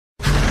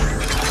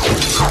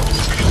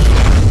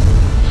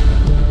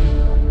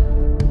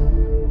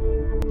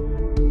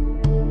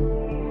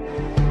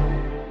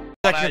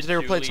back here today.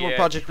 We're playing some more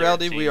Project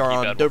Reality. We are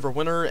on Dover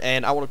Winter,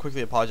 and I want to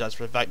quickly apologize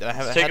for the fact that I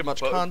haven't had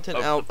much content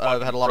out.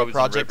 I've had a lot of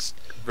projects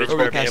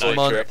over the past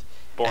month,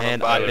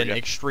 and I've been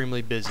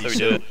extremely busy.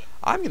 So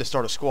I'm going to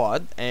start a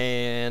squad,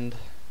 and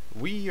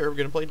we are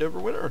going to play Dover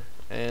Winter,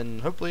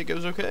 and hopefully it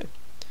goes okay.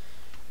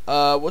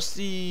 What's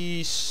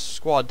the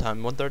squad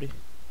time? 1:30?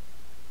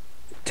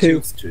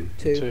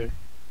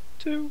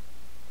 2.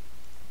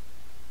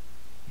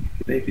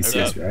 Maybe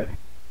Okay. right?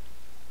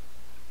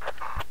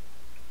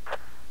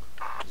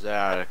 There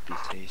are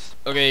PCs.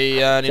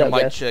 Okay, I need a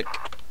mic guys? check.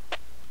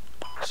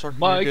 Circle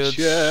Mic goods,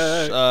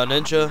 check.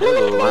 Ninja.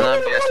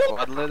 Wanna be a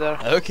squad leader?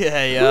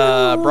 Okay,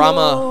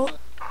 Brahma.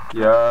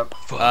 Yep.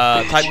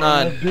 Type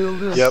 9.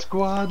 Yep.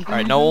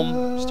 Alright,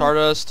 Gnome,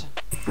 Stardust,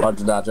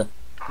 Roger Dodger.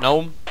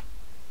 Gnome,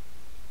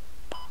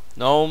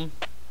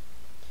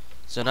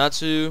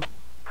 Zenatsu.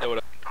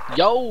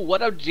 Yo,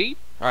 what up, G?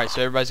 Alright,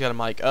 so everybody's got a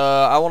mic.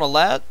 I want a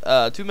lat,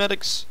 2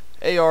 medics,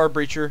 AR,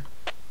 breacher.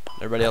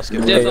 Everybody else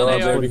get Dibs one.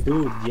 on AR. Dude,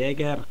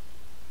 Jäger.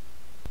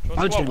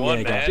 Punch him,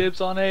 Jäger. Dibs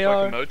on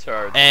AR.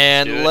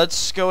 And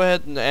let's go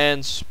ahead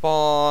and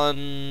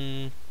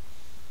spawn...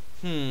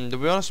 do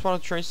we want to spawn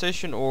at the train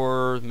station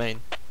or main?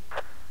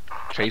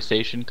 Train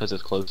station, because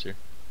it's closer.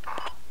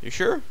 You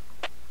sure?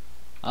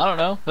 I don't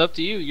know. Up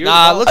to you. You're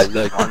Nah, the boss.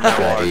 let's... On the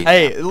way.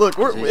 Hey, look,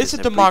 This it's a is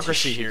a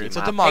democracy pretty here. shitty It's a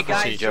map. Hey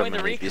democracy. guys, join the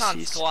Germany, recon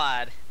PCs.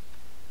 squad.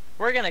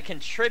 We're gonna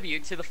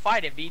contribute to the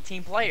fight and be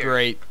team players.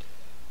 Great.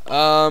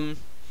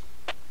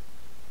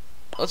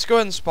 Let's go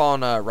ahead and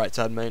spawn right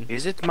side main.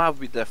 Is it map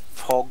with the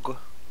fog?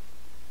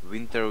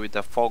 Winter with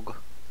the fog?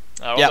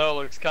 I don't Yeah. know,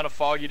 looks kind of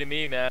foggy to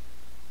me, man.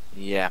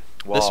 Yeah.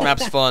 Well, This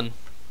map's fun.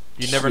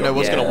 You never know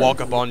what's gonna Yeah. walk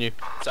up on you.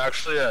 It's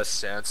actually a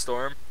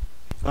sandstorm.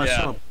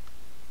 Yeah.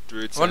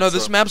 Druid Oh no, this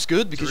sandstorm. map's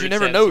good because you Druid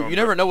never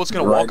sandstorm, know what's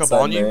gonna walk up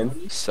on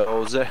you.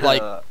 So the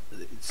Like-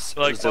 it's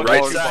Like the the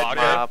right worst side,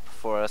 map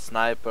for a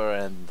sniper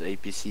and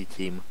APC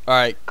team, All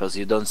right, cause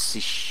you don't see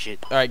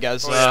shit.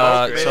 guys. Oh,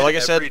 yeah. So like I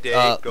said, Every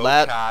day, go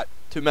lat, cat.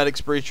 2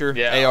 medics, breacher,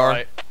 Yeah, AR,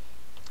 alright.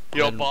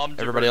 Yo, and bomb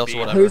everybody else or B.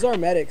 whatever. Who's our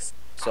medics?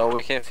 So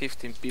we have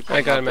 15 people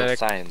I got a not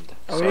medic. assigned.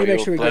 Oh, we So need to make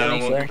you sure we get planning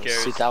them, Who sir. to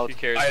cares? sit out. Who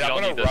cares? Alright, We I'm don't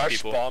gonna need those rush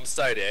people. bomb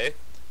site A.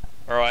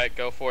 Alright,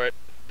 go for it.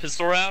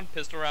 Pistol round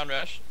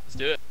rush. Let's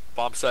do it.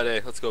 Bomb site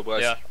A. Let's go,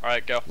 boys. Yeah,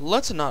 alright, go.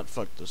 Let's not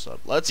fuck this up.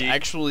 Let's Deep.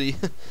 actually,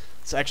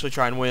 let's actually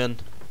try and win.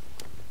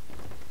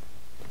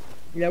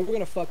 Yeah, we're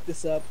gonna fuck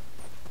this up.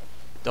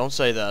 Don't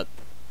say that.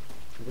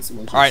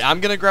 All right, I'm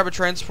gonna grab a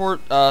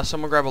transport.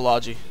 Someone grab a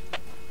Logi.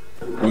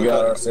 We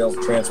got ourselves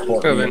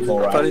transport vehicle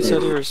right Buddy said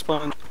he here.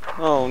 respond.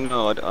 Oh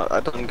no, I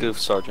done goof,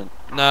 Sergeant.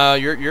 No,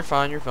 you're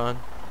fine. You're fine.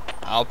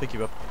 I'll pick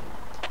you up.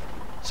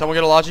 Someone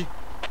get a Logi.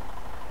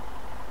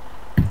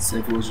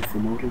 Psychology for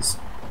motors.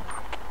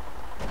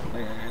 All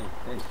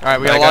right,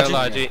 we got a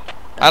Logi.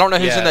 I don't know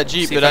who's in that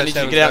Jeep, but I need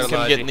you to get out and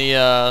come get in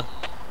the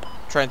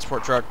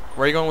transport truck.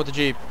 Where are you going with the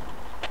Jeep?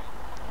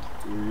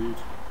 Dude.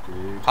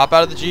 Hop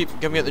out of the Jeep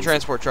and come get the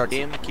transport truck.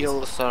 Team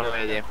kills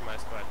already.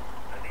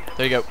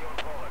 There you go.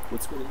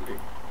 What's going on here?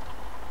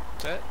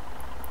 Set.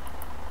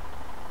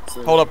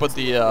 So, Hold up with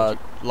the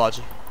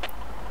Logi.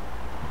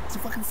 It's a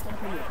fucking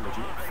stop on it,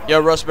 legit. Yo,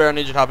 Russ Bear, I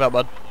need you to hop out,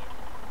 bud.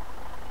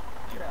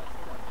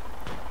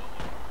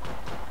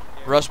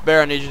 Russ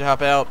Bear, I need you to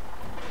hop out.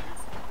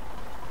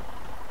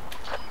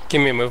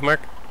 Give me a move mark.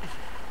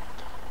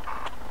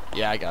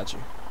 Yeah, I got you.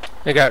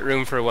 I got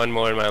room for one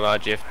more in my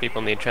lodge if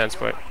people need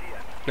transport.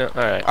 No,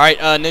 alright. All right,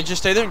 Ninja,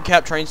 stay there in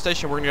Cap train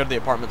station. We're gonna go to the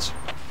apartments.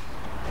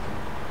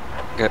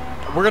 Okay.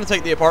 We're gonna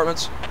take the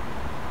apartments.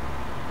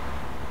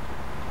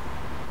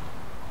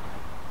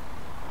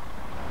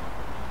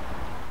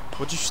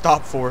 What'd you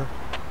stop for?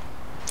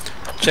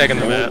 Checking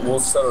the map. We'll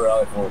set a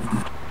rally for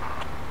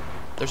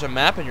There's a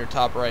map in your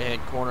top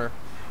right-hand corner.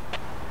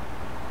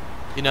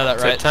 You know that,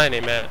 It's right? a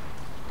tiny map.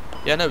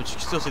 Yeah, no, but you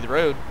can still see the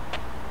road.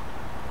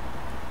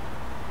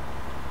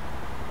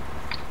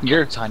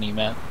 You're a tiny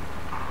man.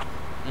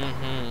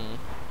 Mm-hmm.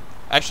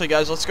 Actually,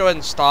 guys, let's go ahead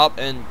and stop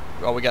and...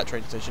 Oh, we got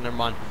train station. Never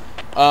mind.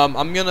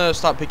 I'm gonna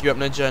stop, pick you up,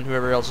 Ninja, and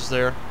whoever else is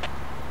there.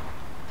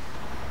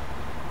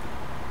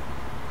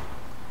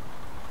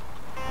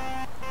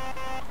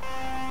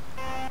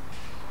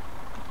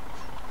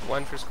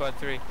 One for squad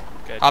 3.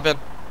 Good. Hop in.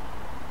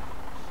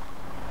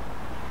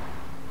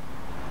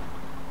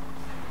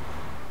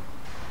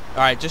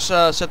 Alright, just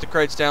set the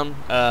crates down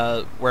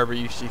wherever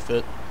you see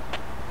fit.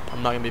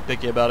 I'm not gonna be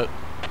picky about it.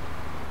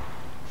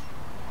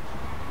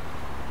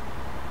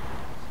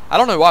 I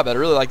don't know why, but I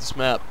really like this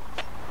map.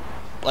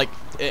 Like,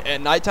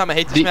 at nighttime I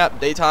hate this map,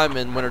 daytime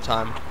and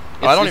wintertime.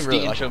 Oh, I don't even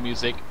really like intro it.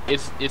 music.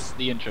 It's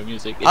the intro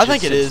music. I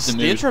think it is.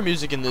 The intro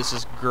music in this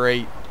is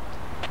great.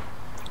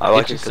 I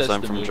like it just because sets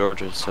I'm the from mood.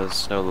 Georgia, so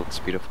snow looks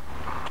beautiful.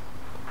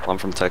 Well, I'm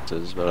from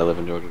Texas, but I live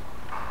in Georgia.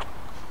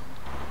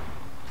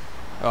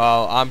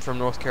 I'm from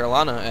North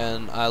Carolina,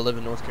 and I live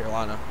in North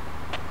Carolina.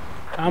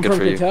 I'm Good from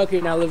for you. Kentucky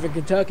and I live in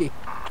Kentucky.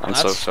 I'm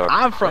so That's- sorry.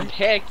 I'm from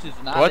Texas.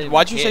 And I What? live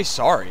Why'd in you say Texas.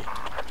 sorry?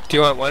 Do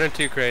you want 1 or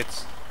 2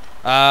 crates?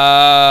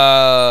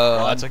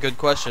 That's a good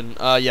question.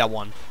 Yeah,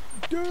 one.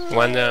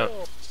 1 now.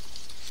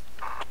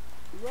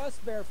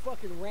 Rust Bear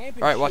fucking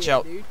rampant. Alright, watch shit,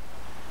 out. Dude.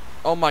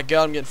 Oh my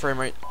god, I'm getting frame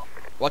rate.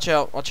 Watch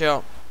out, watch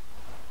out.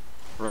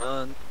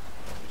 Run.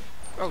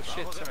 Oh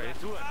shit, sorry.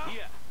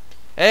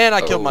 And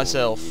I killed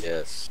myself.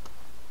 Yes.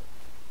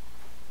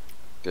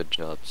 Good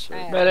job, sir.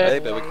 Hey, Hey,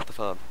 but we got the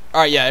fob.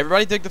 Alright, yeah,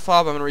 everybody take the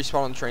fob. I'm gonna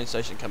respawn on the train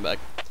station and come back.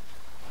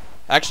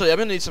 Actually, I'm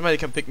gonna need somebody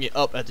to come pick me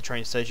up at the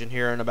train station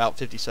here in about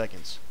 50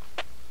 seconds.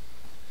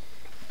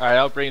 Alright,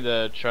 I'll bring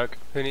the truck.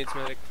 Who needs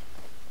medic?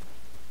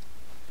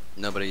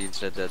 Nobody, he's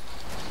dead.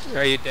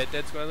 Are you dead,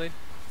 squad lead?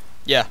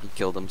 Yeah. He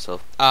killed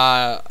himself.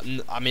 I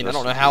mean, I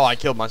don't know how I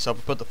killed myself.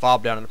 I put the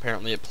fob down and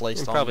apparently it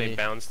placed on Probably me.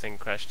 bounced and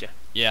crushed you.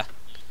 Yeah.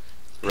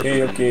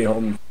 Okay,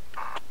 homie.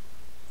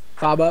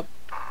 Fob up.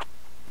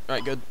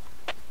 Alright, good.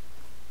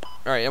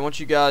 Alright, I want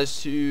you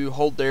guys to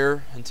hold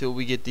there until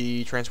we get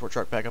the transport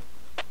truck back up.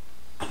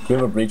 Do you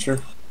have a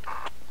breacher?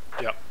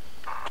 Yep.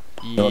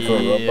 Don't throw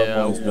a rope up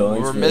on these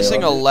buildings We're for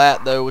missing the- a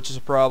lat though, which is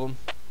a problem.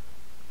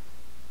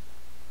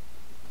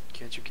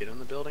 Can't you get in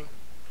the building?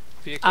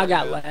 I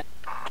got lat.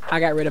 I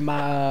got rid of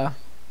my. Yeah,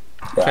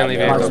 Friendly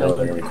I don't vehicle. know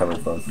where they're gonna be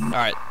coming from.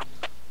 Alright.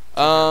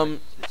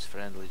 It's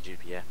friendly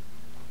GPS.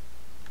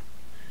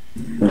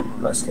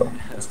 Nice go.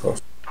 That's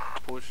close.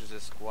 Push the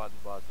squad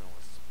button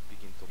was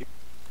begin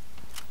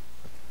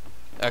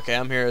to. Okay,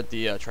 I'm here at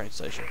the train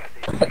station.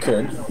 I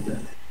could.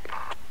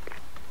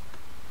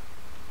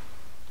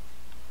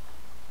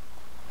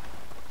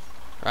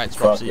 Alright,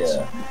 switch Fuck seats.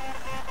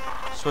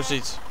 yeah. Switch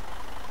seats.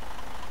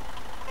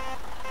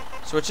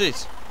 Switch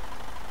seats.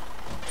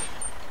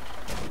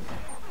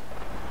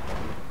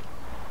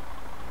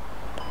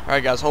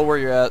 Alright guys, hold where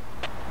you're at.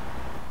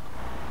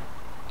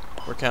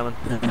 We're coming.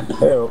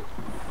 Hey-o.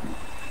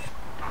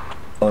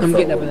 I'm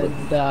getting up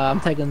in the. I'm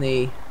taking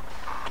the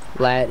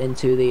lat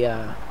into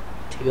the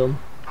T-building.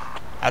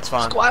 That's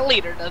fine. Squad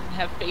leader doesn't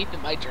have faith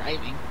in my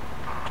driving.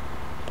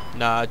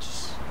 Nah,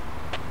 just...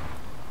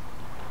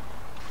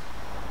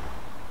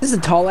 This is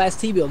a tall ass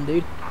T-building,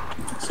 dude.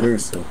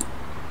 Seriously.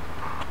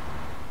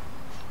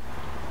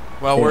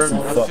 Well, It's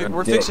a fucking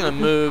we're dick. fixing a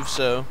move,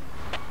 so...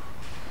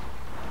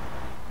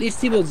 These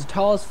T-buildings are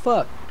tall as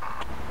fuck.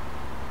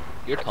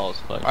 You're tall as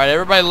fuck. Alright,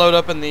 everybody load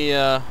up in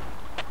the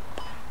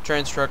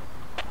trans truck.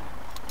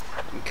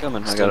 I'm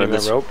coming. I Still got need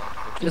this. my rope.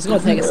 It's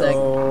gonna take a sec.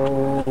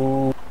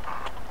 Oh.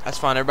 That's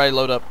fine, everybody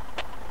load up.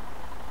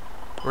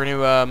 We're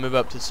gonna move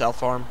up to South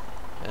Farm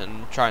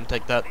and try and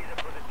take that.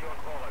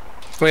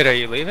 Wait, are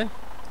you leaving?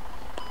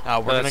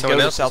 We're gonna someone go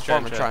to else's South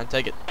Farm train and try and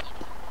take it.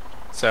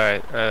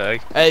 Sorry,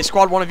 Hey,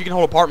 Squad 1, if you can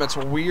hold apartments,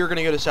 we're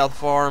gonna go to South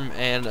Farm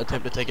and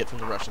attempt to take it from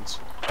the Russians.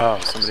 Oh,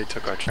 somebody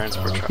took our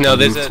transport truck. no,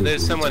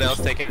 there's someone else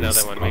taking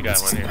another one. We got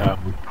one here.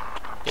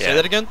 Say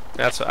that again?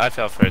 That's what I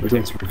fell for it. We're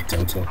going to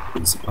Delta.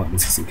 Its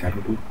apartments is in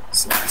Capital.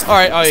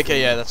 Alright, oh,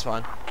 okay, yeah, that's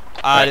fine.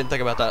 I didn't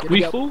think about that.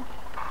 We full?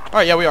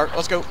 Alright, yeah, we are.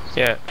 Let's go.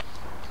 Yeah.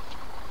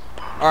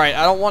 Alright,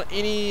 I don't want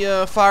any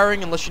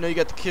firing unless you know you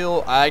got the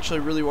kill. I actually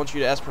really want you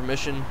to ask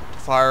permission to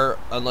fire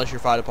unless you're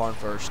fired upon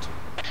first.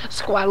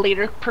 Squad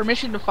leader,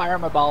 permission to fire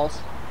my balls.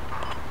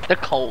 They're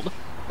cold.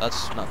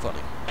 That's not funny.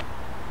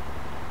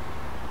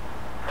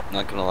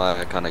 Not gonna lie,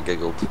 I kinda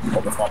giggled.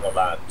 On the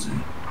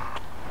fatherland.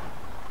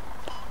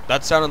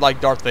 That sounded like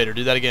Darth Vader.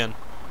 Do that again.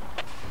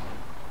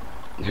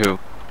 Who?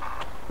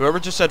 Whoever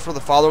just said for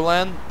the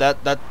fatherland,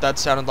 that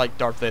sounded like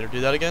Darth Vader. Do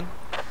that again.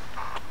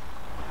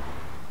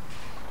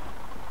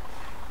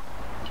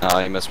 Oh,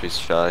 he must be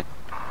shy.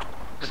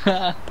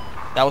 That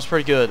was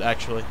pretty good,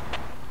 actually.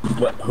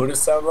 What? Who does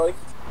it sound like?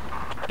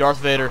 Darth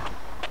Vader.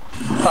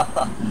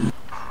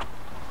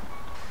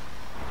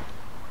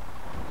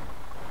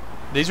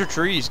 These are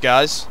trees,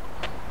 guys.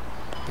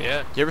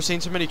 Yeah. You ever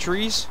seen so many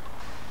trees?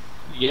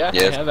 Yeah,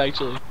 Yes. I have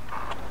actually.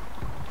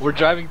 We're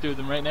driving through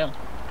them right now.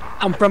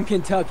 I'm from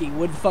Kentucky.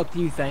 What the fuck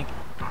do you think?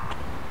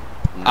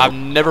 I've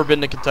never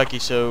been to Kentucky,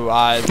 so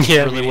I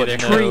Yeah, really me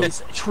wouldn't neither. know.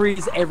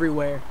 Trees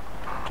everywhere.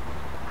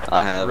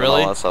 I have.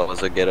 Really? All I saw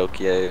was a ghetto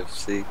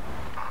KFC.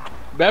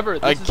 Bever, A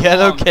this is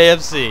ghetto wrong.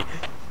 KFC.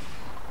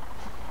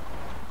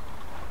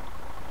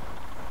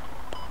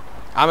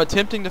 I'm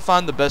attempting to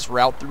find the best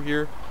route through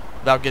here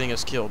without getting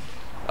us killed.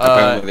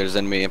 Apparently, there's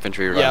enemy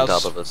infantry right yeah, on I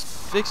top was of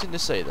us. fixing to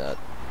say that.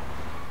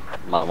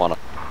 Might wanna.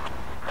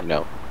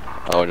 No.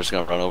 Oh, we're just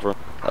gonna run over.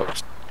 That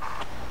works.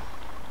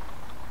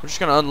 We're just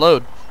gonna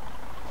unload.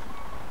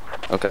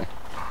 Okay.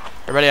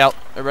 Everybody out.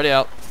 Everybody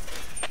out.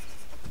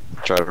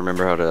 Try to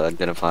remember how to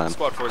identify them.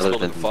 Squad 4 is Other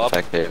holding than the the fob.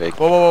 fact they have AK.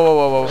 Whoa, whoa, whoa,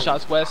 whoa, whoa, whoa.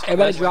 Shots west.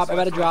 Everybody west, drop. west,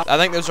 Everybody drop. I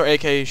think those are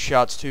AK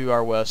shots to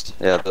our west.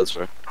 Yeah, those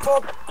were.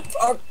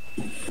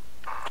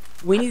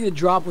 We need to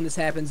drop when this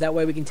happens. That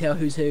way we can tell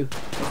who's who.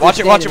 Watch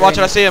it, watch it, watch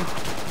it. I see him.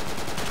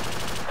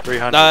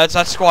 300. No,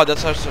 that's squad.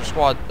 That's our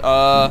squad.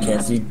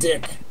 Can't see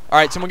dick.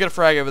 Alright, someone get a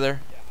frag over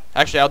there.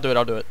 Actually, I'll do it.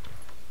 I'll do it.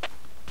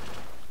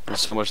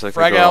 There's so much that could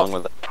Frag go out. wrong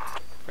with it.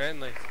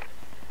 Friendly.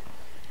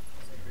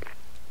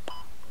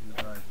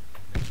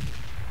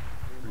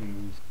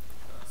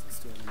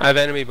 I have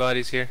enemy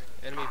bodies here.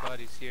 Enemy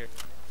bodies here.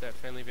 Is that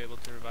friendly be able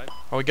to revive?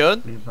 Are we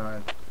good?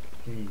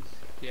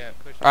 Yeah,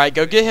 push. Alright,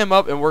 go get him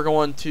up, and we're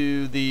going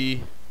to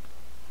the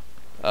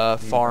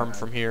farm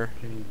from here.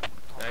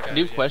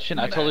 New question.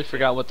 I totally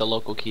forgot what the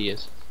local key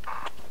is.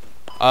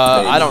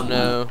 I don't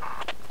know.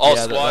 All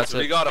Yeah, squads, that's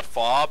we it. got a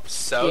fob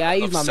south Yeah, I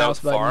use of my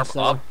South mouse Farm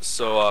button, up,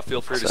 so feel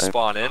free to Same.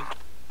 spawn in.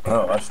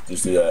 Oh, I should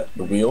just do that.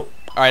 The wheel?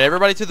 Alright,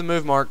 everybody to the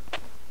move mark.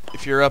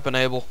 If you're up and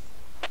able.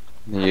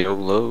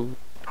 YOLO.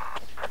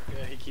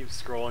 Yeah, he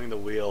keeps scrolling the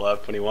wheel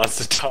up when he wants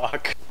to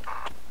talk.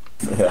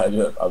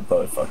 Yeah, I'll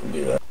probably fucking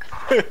do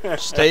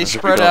that. Stay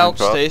spread out,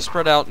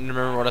 and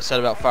remember what I said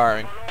about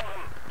firing.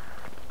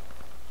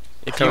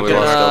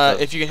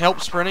 If you can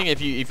help sprinting,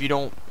 if you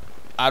don't,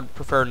 I'd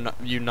prefer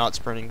you not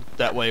sprinting.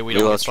 That way we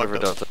don't get fucked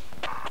up. Delta.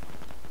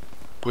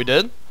 We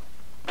did?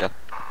 Yeah.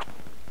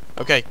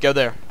 Okay, go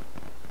there.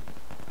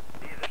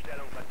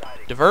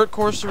 Divert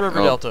course to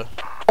River Delta.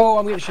 Oh,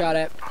 I'm getting shot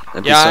at.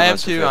 Yeah, I am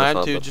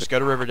too. Just go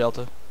to River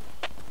Delta.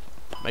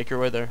 Make your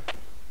way there.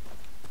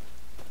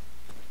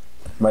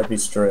 Might be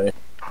stray.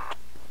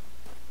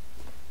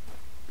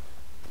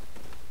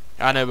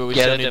 I know, but we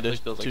still need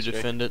to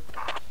defend it.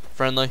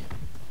 Friendly.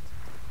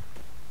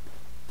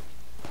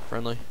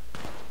 Friendly.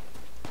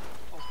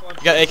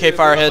 You got AK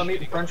fire ahead. I'm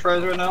eating french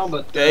fries right now,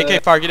 but... Yeah,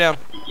 AK fire, get down.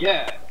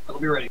 Yeah, I'll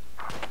be ready.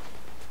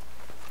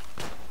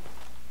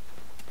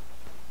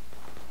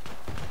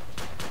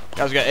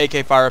 Guys, we got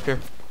AK fire up here.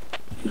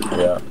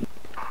 Yeah.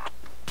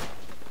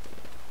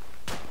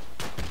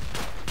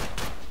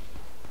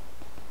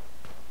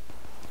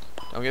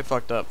 Don't get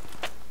fucked up.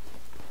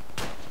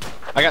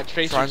 I got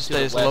tracers Try and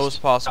stay as low as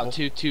possible. About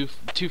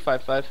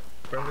 255.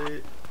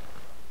 Friendly.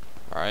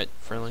 Alright,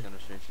 friendly.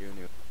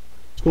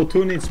 Squad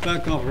 2 needs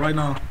backup right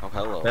now. Oh,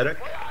 hello. Medic.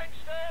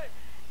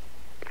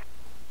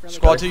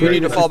 Squad 2, you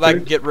need to fall back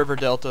and get River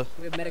Delta.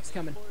 We have medics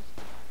coming.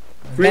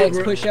 Medics,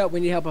 push up. We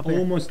need help up here.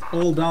 Almost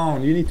all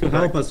down. You need to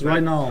help us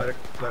right now.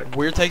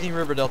 We're taking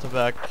River Delta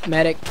back.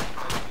 Medic.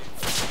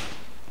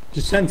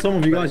 Just send some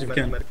of you guys if you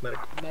can.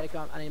 Medic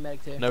on. I need a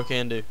medic too. No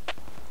can do.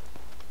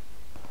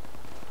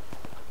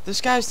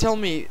 This guy's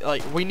telling me,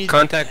 like, we need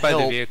Contact by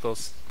help. the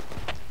vehicles.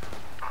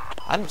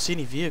 I don't see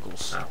any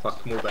vehicles. Ah,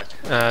 fuck, move back.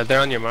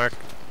 They're on your mark.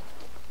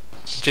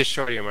 Just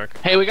short of your mark.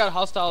 Hey, we got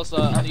hostiles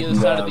on the other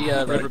side of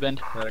the river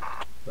bend. Medic.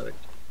 Medic.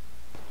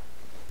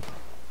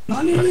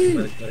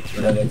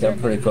 Medic, I'm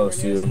pretty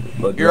close to you.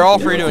 But You're all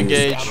free to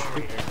engage.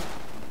 Yeah,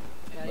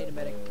 I need a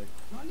medic.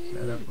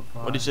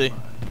 What do you see?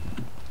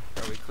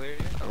 Are we clear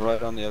yet?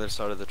 Right on the other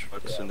side of the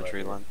trucks in the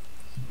tree line.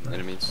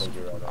 Enemies.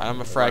 I'm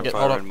a frag it.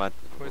 Hold on.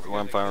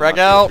 Frag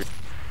out!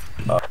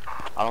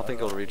 I don't think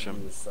it'll reach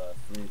him.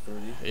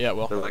 Yeah,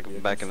 well. They're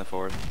like back in the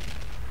forward.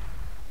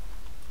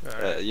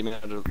 You may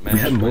We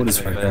have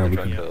mortars right now. We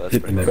can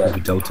hit them at River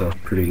Delta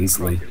pretty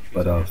easily,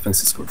 but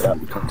fences squad 4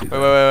 we can't do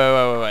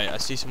that. Wait. I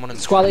see someone in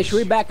the Squad, should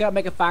we back up,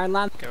 make a firing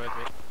line? Go with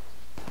me.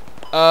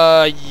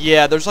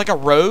 Yeah, there's like a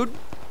road.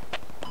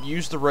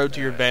 Use the road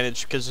to your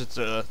advantage, because it's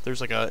there's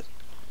like a...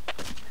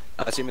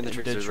 I see him in the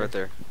trees, he's right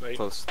there.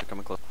 Close, they're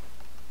coming close.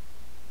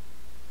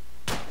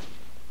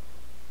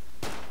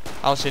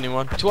 I don't see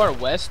anyone. To our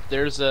west,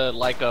 there's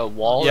like a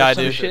wall or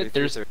some shit.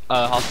 There's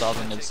hostiles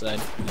on the inside.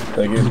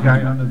 There's a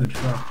guy under the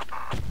truck.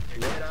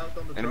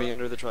 Enemy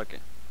under the truck.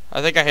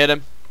 I think I hit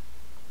him.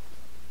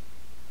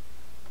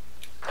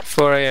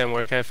 4 AM,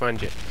 where can I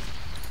find you?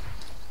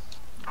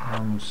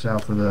 I'm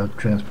south of the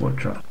transport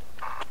truck.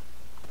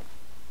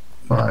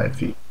 5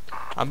 feet.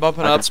 I'm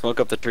bumping I up. can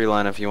smoke up the tree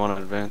line if you want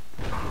to advance.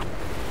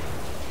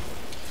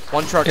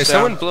 One truck's Is down.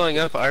 someone blowing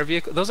up our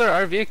vehicle? Those are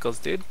our vehicles,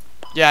 dude.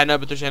 Yeah, I know,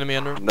 but there's enemy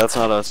under. That's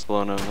not us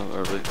blowing up.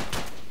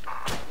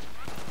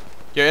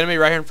 Your enemy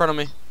right here in front of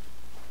me.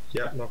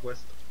 Yeah,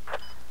 northwest.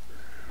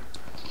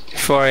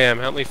 4 AM,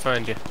 help me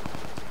find you.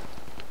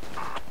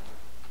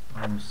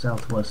 I'm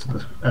southwest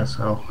of the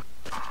SL.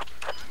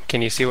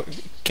 Can you see what?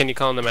 Can you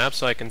call on the map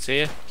so I can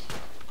see you?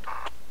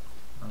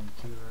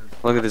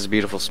 Look at this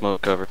beautiful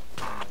smoke cover.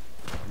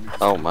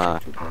 Oh my.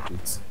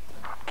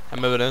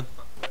 I'm moving in.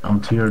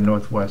 I'm to your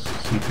northwest,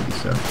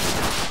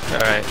 C57.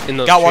 Alright, in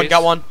those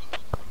Got one.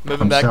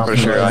 Moving back. For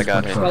sure, I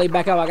got him. Squad,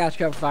 back up. I got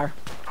you cover fire.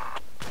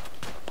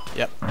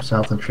 Yep. I'm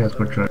south of the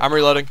transport truck. I'm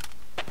reloading.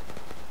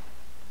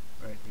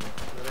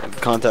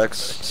 Contacts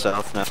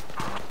south now.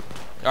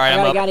 Alright,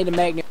 I'm up. I need a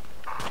magnet.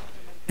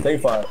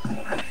 Take fire.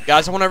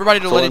 Guys, I want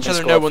everybody to let each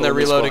other know when they're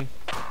reloading.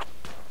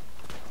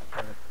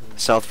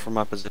 South from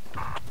my position.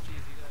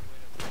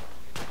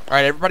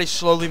 Alright, everybody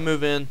slowly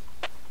move in.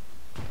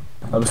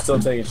 I'm still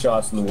taking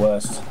shots in the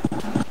west.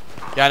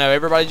 Yeah, I know.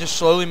 Everybody just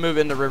slowly move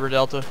into River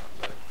Delta.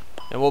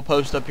 And we'll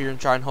post up here and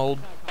try and hold.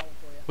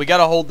 We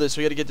gotta hold this.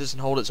 We gotta get this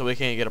and hold it so we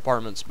can't get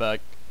apartments back.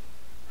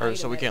 Or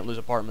so we can't lose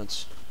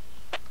apartments.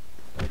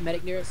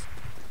 Medic near us.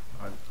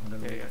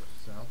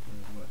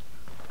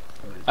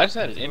 I just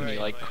had an enemy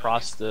like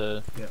cross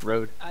the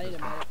road. I need a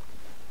medic.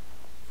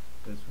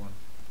 This one.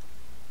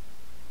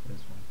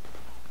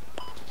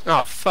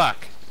 Oh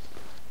fuck.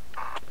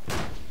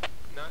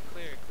 Not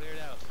clear, cleared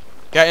out.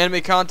 Got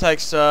enemy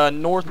contacts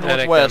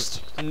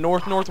north-northwest.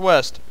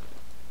 North-northwest.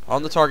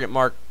 On the target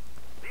mark.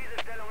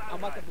 I'm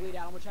about to bleed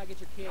out. I'm gonna try to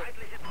get your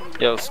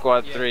kit. Yo,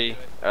 squad 3,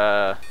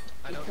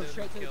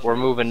 we're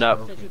moving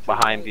up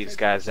behind these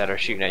guys that are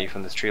shooting at you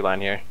from this tree line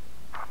here.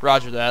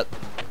 Roger that.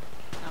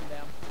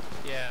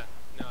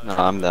 No,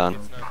 I'm down.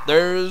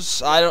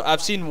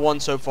 I've seen one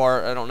so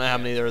far. I don't know how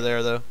many there are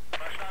there though.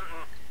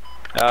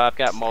 I've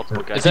got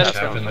multiple guys. Is that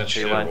having that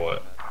shit or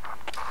what?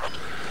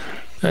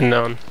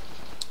 Unknown.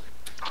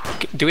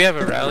 Do we have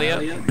a rally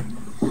yet?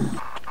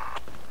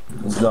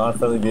 It's not a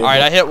friendly vehicle.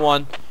 Alright, I hit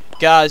one.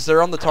 Guys,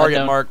 they're on the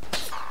target mark.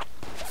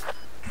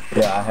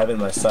 Yeah, I have it in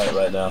my sight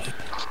right now.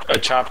 A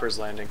chopper's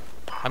landing.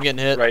 I'm getting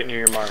hit. Right near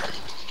your mark.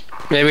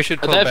 Maybe we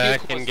should pull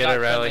back and get a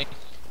rally.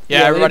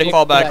 Yeah, everybody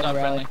fall back.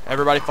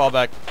 Everybody fall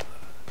back.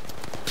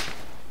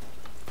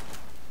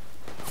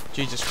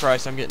 Jesus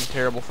Christ, I'm getting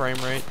terrible frame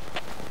rate.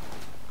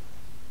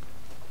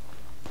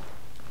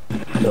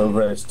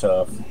 Dover is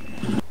tough.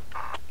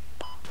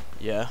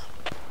 Yeah.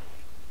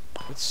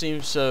 It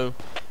seems so.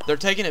 They're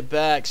taking it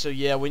back, so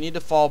yeah, we need to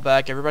fall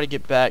back. Everybody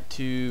get back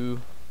to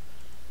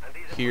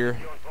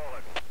here.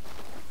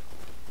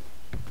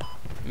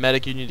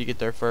 Medic, you need to get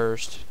there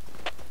first.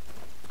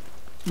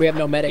 We have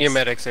no medics. Your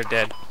medics are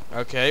dead.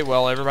 Okay,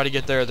 well, everybody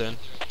get there then.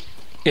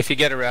 If you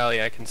get a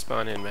rally, I can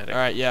spawn in medic.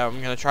 Alright, yeah,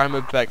 I'm going to try and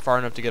move back far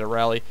enough to get a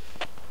rally.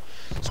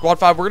 Squad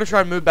 5, we're going to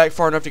try and move back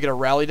far enough to get a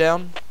rally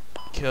down.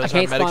 I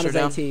can't spawn as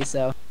AT,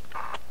 so...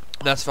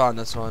 That's fine,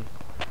 that's fine.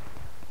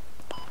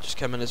 Just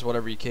come in as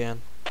whatever you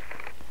can.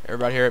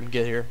 Everybody here,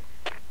 get here.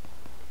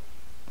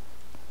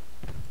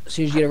 As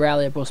soon as you get a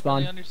rally up, we'll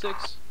spawn.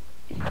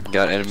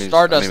 Got enemies.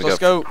 Stardust, let's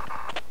go.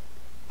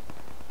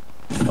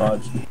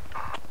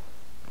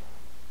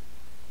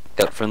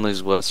 Got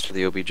friendlies west of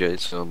the OBJ,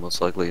 so most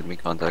likely enemy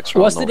contacts.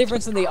 What's the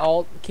difference in the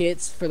alt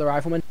kits for the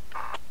riflemen?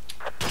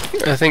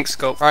 I think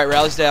scope. Alright,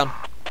 rally's down.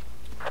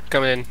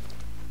 Coming in.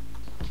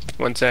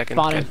 1 second.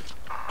 Spawning.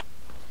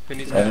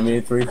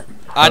 Enemy 3.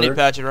 I need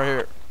patching right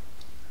here.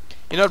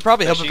 You know, it'd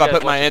probably help if I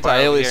put my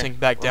anti-aliasing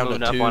back down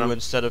to 2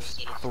 instead of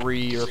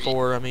 3 or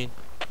 4, I mean.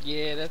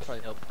 Yeah, that'd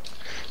probably help.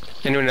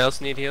 Anyone else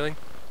need healing?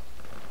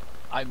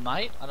 I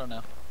might? I don't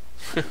know.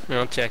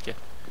 I'll check you.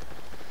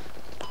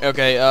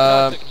 Okay,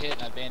 I took a hit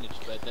and I bandaged,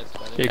 but that's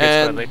about it.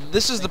 And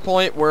this is the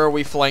point where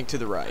we flank to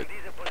the right.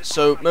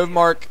 So, move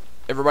mark.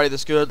 Everybody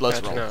that's good,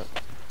 let's roll.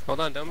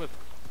 Hold on, don't move.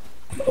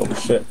 Oh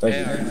shit, thank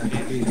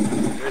you.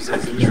 There's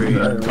infantry.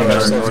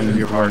 North of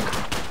your mark.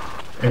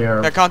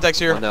 AR. Got contacts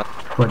here.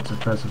 Quite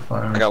suppressive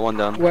fire. I got one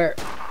down. Where?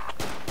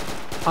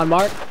 On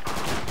mark?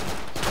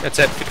 It's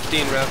at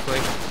 15 roughly.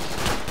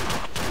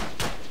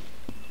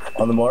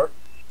 On the mark?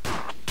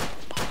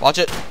 Watch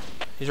it.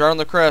 He's right on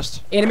the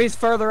crest. Enemies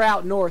further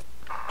out, north.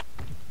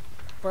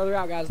 Further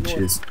out, guys, north.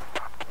 Jeez.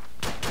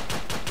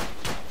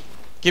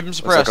 Keep him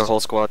suppressed. Looks like a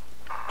whole squad.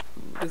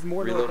 There's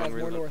more north, guys,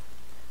 more north.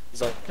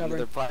 He's like,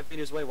 they're 5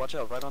 meters away, watch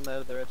out, right on the edge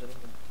of the hill.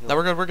 No,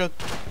 we're good, we're good.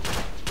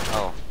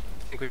 Oh.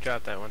 I think we've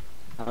dropped that one.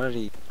 How did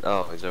he?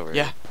 Oh, he's over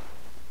here. Yeah.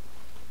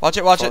 Watch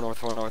it, watch it.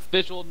 North, north.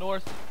 Visual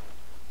north.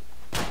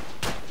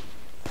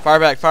 Fire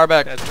back, fire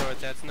back. That's north,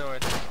 that's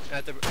north.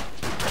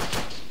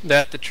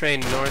 At the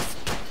train north.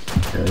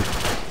 Okay.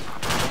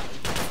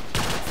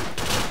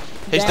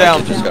 He's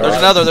down. There's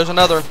another, there's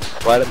another.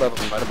 Right above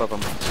him, right above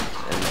him.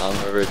 And on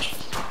the ridge.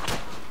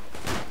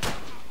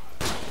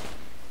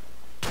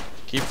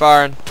 Keep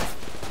firing.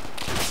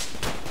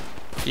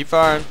 Keep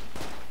firing.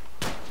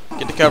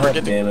 Get to cover,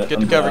 get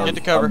to cover, get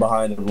to cover. I'm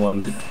behind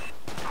one.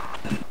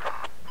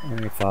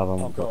 Enemy 5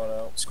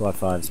 on squad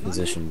 5's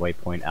position,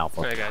 waypoint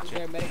alpha. I got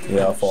you.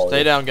 Yeah, I'll follow.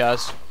 Stay down,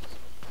 guys.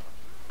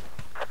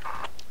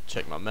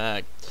 Check my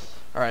mag.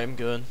 Alright, I'm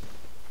good.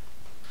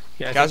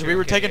 Yeah, guys, we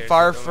were taking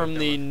fire from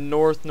the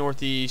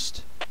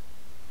northeast.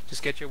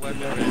 Just get your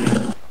weapon ready.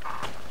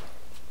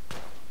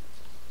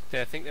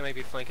 Yeah, I think they might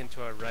be flanking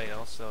to our right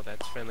also.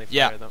 That's friendly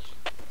fire though.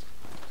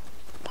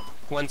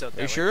 One's out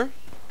there. Are you sure?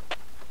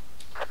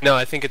 No,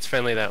 I think it's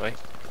friendly that way.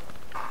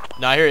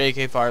 No, I hear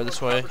AK fire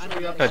this way.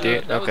 Oh, do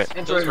you? Okay.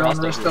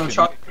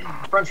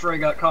 French Ray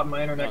got caught in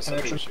my internet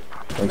connection.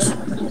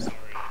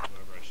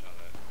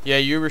 Yeah,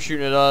 you were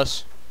shooting at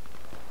us.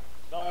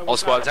 All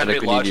squads had to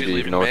be lodged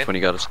leaving north main. when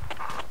he got us.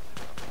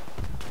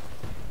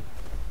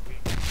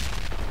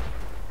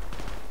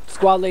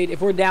 Squad lead,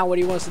 if we're down, what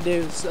do you want us to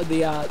do? So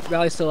the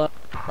rally's still up.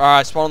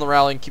 Alright, spawn on the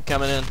rally and keep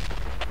coming in.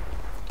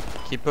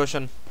 Keep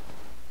pushing.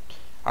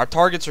 Our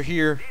targets are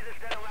here.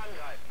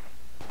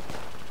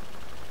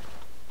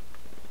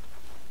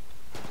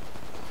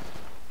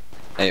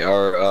 Hey,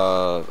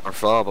 our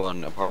fob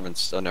on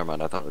apartments. Oh, never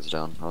mind. I thought it was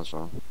down. I was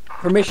wrong.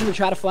 Permission to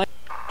try to flank.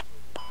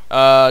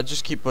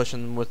 Just keep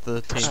pushing with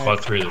the team.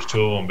 Squad 3, there's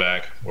 2 of them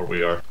back where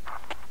we are.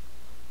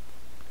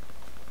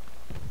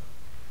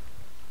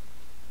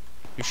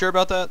 You sure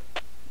about that?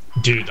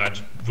 Dude,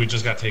 we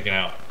just got taken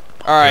out.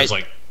 Alright,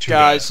 like 2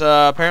 guys,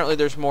 apparently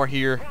there's more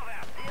here.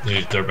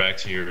 Dude, they're back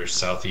to your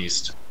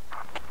southeast.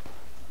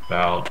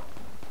 About.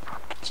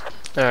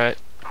 Alright.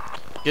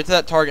 Get to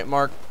that target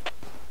mark.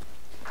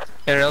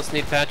 Anyone else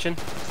need patching?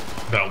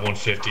 About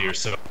 150 or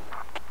so.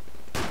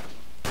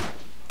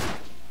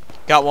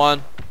 Got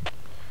one.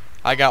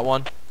 I got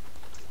one.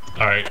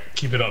 Alright,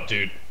 keep it up,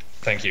 dude.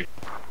 Thank you.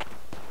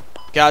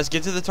 Guys,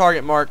 get to the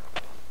target mark.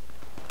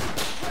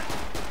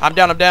 I'm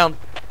down, I'm down.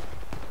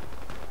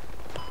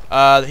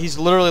 He's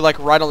literally like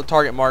right on the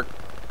target mark.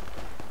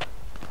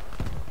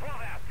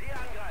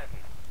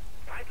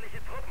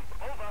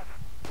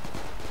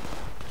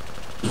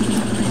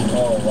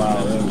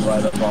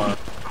 behind the farm.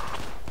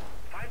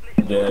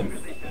 I'm dead.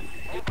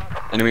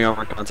 Enemy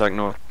armor contact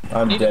north.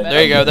 I'm dead.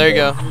 There you go, there you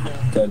go.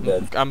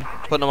 Dead. I'm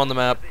putting them on the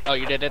map. Oh,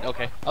 you did it?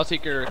 Okay. I'll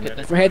take your kit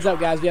then. For heads up,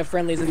 guys, we have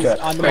friendlies on the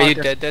marker. Are you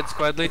dead,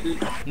 squad lead?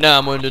 No,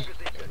 I'm wounded.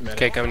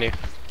 Okay, coming to you.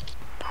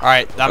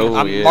 Alright,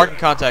 I'm marking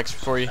contacts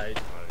for you.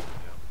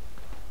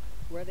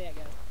 Where are they at,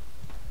 guys?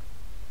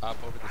 Up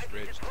over this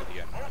ridge to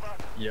the end.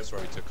 Yep. That's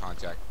where we took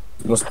contact.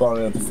 We'll spawn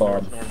in at the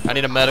farm. I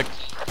need a medic.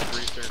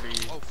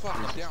 330. Oh fuck,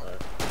 I'm down.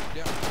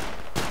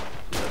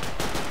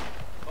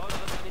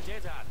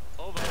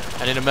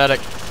 I need a medic.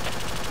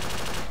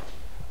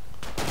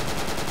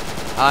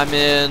 I'm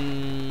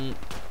in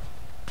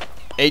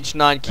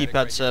H9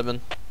 keypad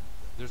 7.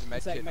 There's a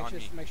med kit on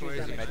me.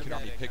 There's a med kit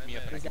on me. Pick me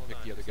up and I can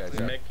pick the other guys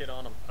up. Med kit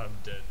on him. I'm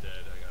dead.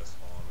 I got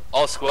spawned.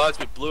 All squads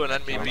with blue and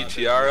enemy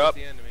BTR up.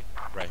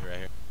 Right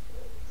here.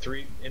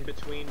 3 in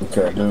between.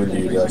 Okay, doing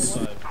you guys.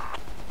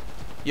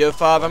 Yo,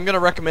 5, I'm gonna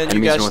recommend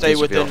you guys stay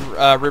within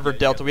River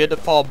Delta. We had to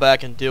fall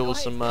back and deal with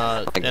some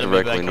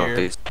enemy back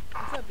here.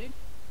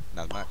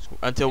 Not much.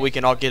 Until we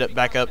can all get it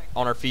back up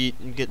on our feet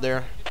and get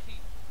there.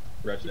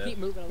 Roger that.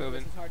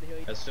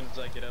 As soon as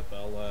I get up,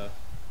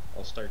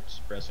 I'll start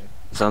suppressing.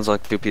 Sounds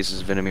like 2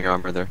 pieces of enemy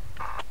armor there.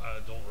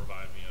 Don't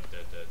revive me. I'm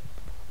dead.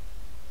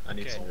 I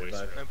need some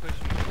revive.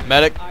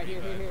 Medic.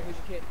 Here, here's your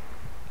kit.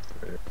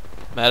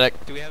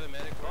 Medic. Do we have a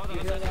medic?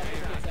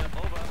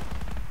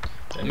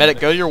 Medic,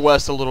 go to your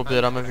west a little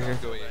bit. I'm over here.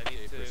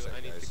 I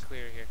need to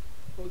clear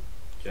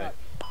here.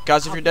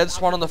 Guys, if you're dead,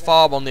 spawn on the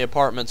fob on the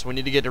apartments. We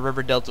need to get to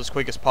River Delta as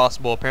quick as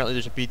possible. Apparently,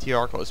 there's a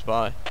BTR close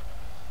by.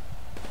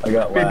 I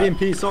got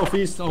BMP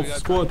southeast of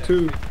squad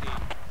 2.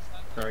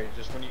 Alright,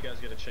 just when you guys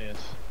get a chance.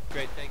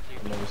 Great, thank you.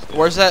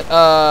 Where's that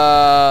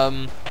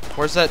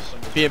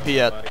BMP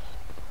at?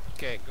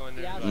 Okay, going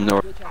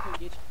there.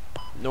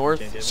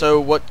 North. So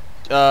what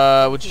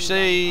would you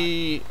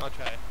say? I'll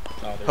try.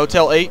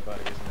 Hotel 8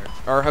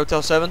 or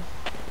Hotel 7?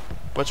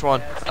 Which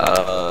one?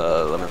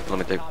 Let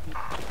me think.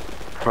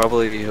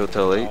 Probably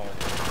Hotel 8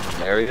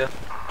 area.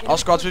 All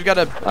squads, we've got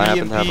a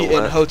BMP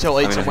in Hotel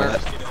 8 somewhere.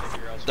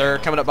 They're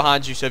coming up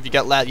behind you, so if you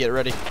got lat, get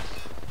ready.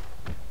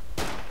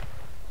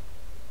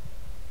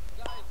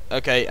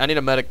 Okay, I need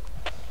a medic.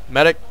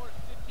 Medic.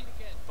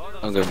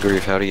 Oh good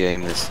grief, how do you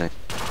aim this thing?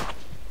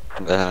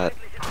 That.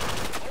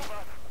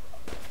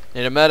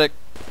 Need a medic.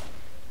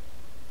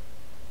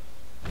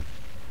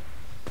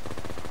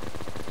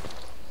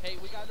 Hey,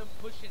 we got them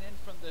pushing in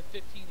from the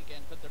 15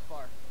 again, but they're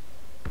far.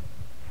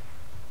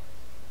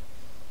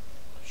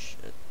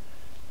 Shit.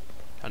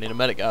 I need a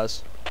medic,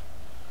 guys.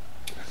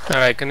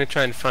 Alright, gonna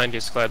try and find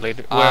your squad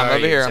leader. I'm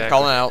over here.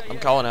 Exactly? I'm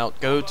calling out.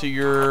 Go to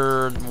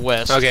your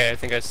west. Okay, I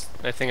think I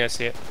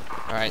see it.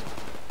 Alright.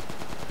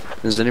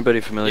 Is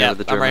anybody familiar with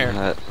the German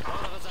hat?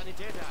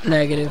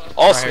 Negative.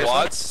 All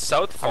squads,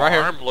 South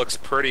Farm looks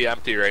pretty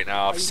empty right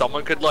now. If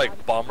someone could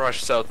like bomb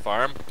rush South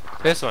Farm.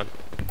 This one.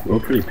 We're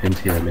pretty pinned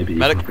here. Maybe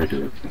medic. You can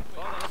do it.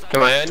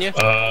 Am I on you?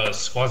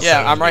 Squad 7.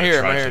 Yeah, I'm right here.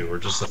 I'm right here. We're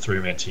just a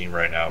 3-man team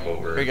right now,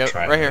 but we're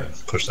trying to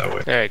push that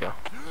way. There you go.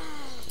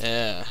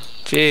 Yeah.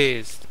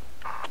 Jeez.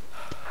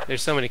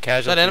 There's so many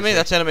casualties. Is that enemy?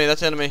 That's enemy.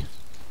 That's enemy.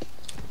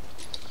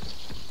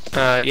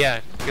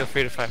 Yeah. Feel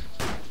free to fire.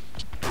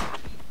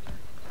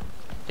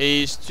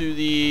 He's to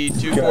the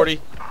 240.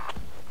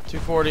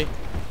 240.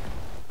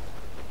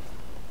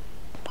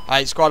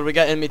 Alright, squad, we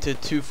got enemy to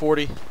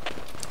 240.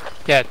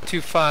 Yeah,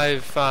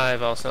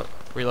 255 also.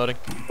 Reloading.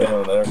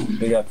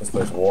 They got this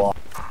place wall.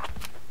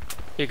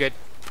 You're good.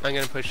 I'm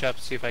gonna push up,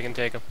 see if I can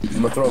take him.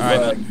 I'm gonna throw a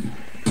flag.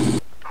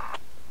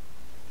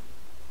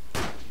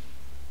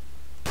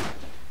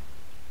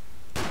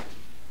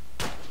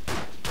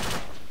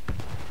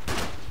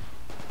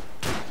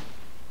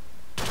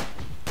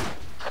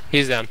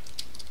 He's down.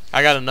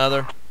 I got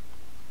another.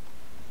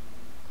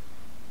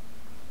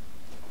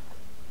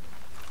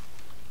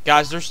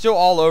 Guys, they're still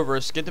all over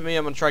us. Get to me.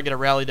 I'm gonna try to get a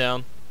rally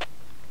down.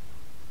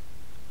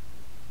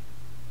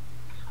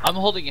 I'm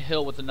holding a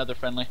hill with another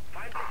friendly.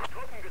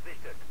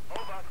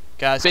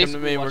 Guys, come to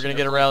me. We're gonna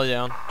get a rally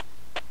down.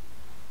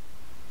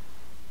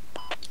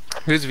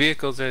 Whose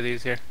vehicles are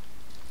these here?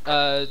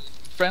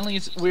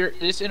 Friendlies.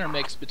 It's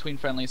intermixed between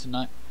friendlies and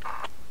not.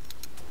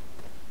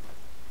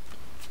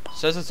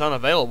 Says it's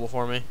unavailable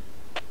for me.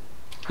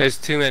 There's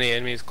too many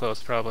enemies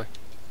close, probably.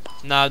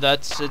 Nah,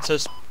 it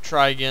says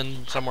try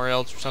again somewhere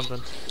else or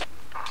something.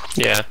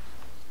 Yeah.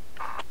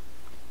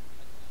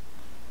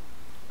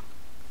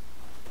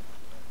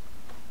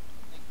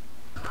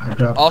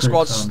 All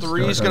squads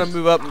 3 is gonna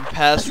move up and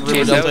pass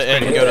River Delta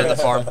and go to the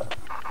farm.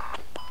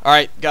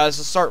 Alright, guys,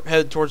 let's start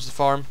heading towards the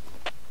farm.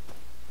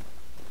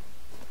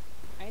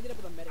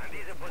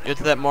 Get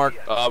to that mark.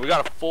 We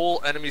got a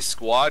full enemy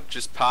squad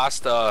just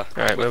past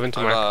Alright, moving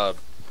to mark.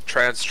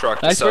 Trans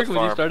truck. Nice work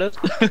when you started.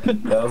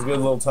 That was a good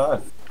little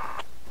time.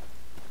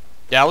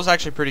 Yeah, it was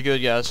actually pretty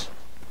good, guys.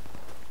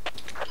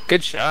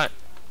 Good shot.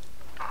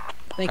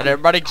 Thank you.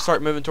 Everybody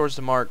start moving towards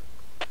the mark.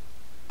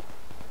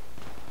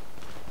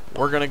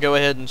 We're gonna go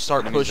ahead and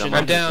start pushing.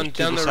 I'm down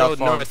the road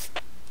north.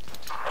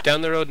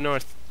 Down the road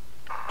north.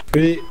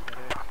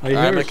 I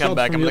hear a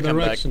shot from your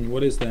direction.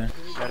 What is there?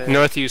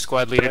 North you,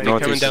 squad leader. They're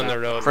coming down the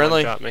road.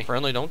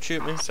 Friendly. Don't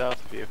shoot me.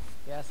 South of you.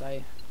 Yes,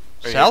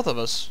 South of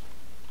us?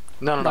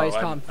 No, I'm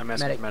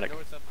asking medic.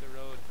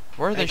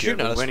 Where are they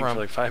shooting at us waiting from?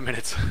 for like 5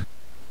 minutes.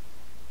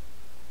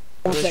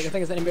 1 sec, I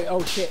think it's enemy.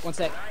 Oh shit, 1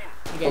 sec.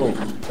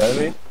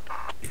 Enemy?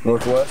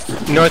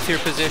 Northwest? North your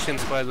position,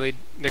 squad lead.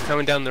 They're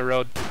coming down the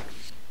road.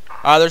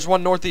 There's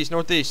one northeast.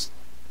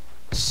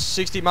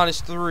 60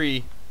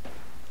 -3.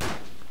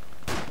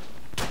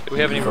 Do we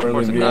have any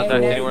reports of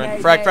contact anywhere?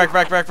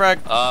 Frag.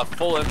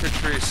 Full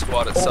infantry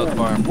squad at South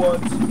Farm.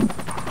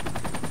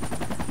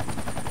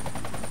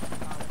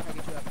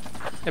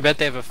 I bet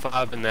they have a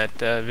fob in that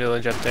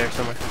village up there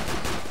somewhere.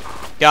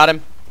 Got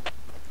him.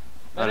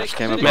 I just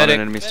came up on an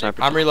enemy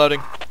sniper. I'm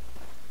reloading.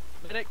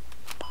 Medic.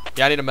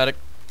 Yeah, I need a medic.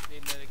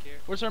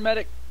 Where's our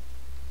medic?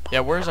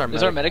 Yeah, where's our medic?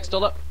 Is our medic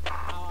still up?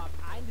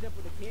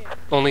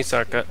 Only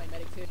Sarka.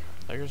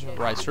 There's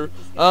right through.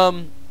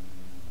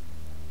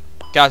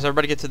 Guys,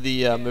 everybody get to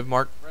the move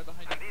mark.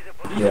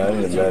 Yeah, I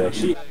need a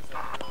medic.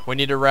 We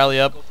need to rally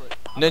up.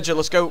 Ninja,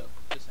 let's go.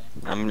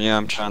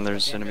 I'm trying.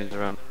 There's enemies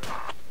around.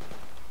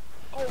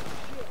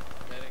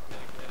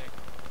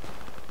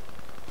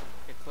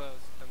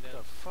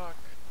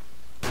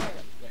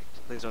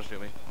 Please don't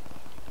shoot me.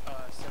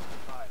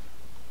 75.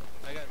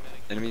 I got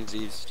medic. Enemies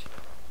east.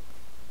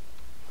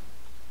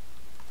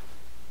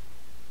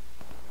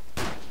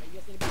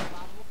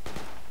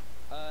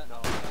 No.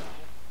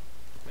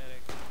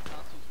 Medic.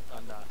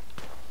 I'm not.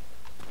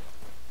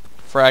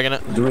 Fragging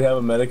it. Do we have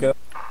a medic up?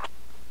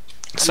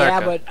 Yeah,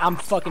 but I'm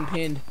fucking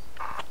pinned.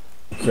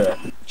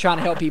 Okay. Trying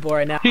to help people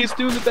right now. He's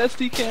doing the best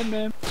he can,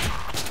 man.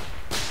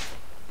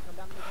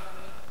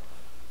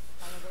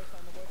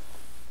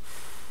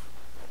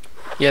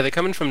 Yeah, they're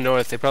coming from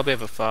north. They probably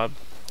have a fob.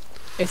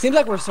 It seems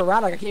like we're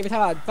surrounded. Like, every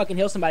time I fucking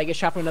heal somebody, I get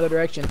shot from another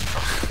direction.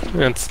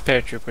 It's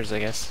paratroopers, I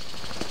guess.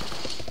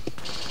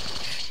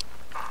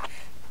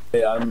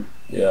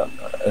 Yeah,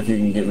 if you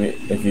can get me,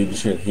 if you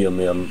just heal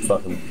me, I'm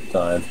fucking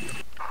dying.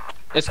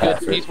 It's good.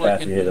 He's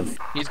working. Hit him.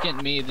 He's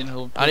getting me, then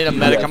he'll. I need a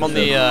medic. I'm on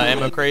the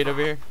ammo crate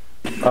over here.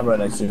 I'm right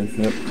next to you.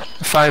 Yep.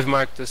 5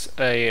 marked this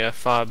a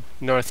fob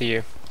north of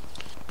you.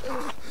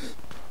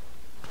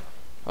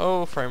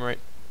 Oh, frame rate.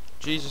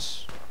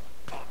 Jesus.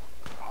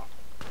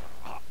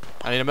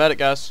 I need a medic,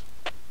 guys.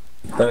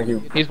 Thank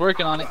you. He's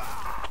working on it.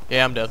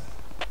 Yeah, I'm dead.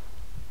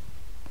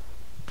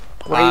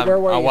 Where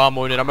were you? I'm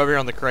wounded. I'm over here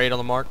on the crate on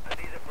the mark.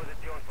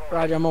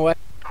 Roger, I'm away.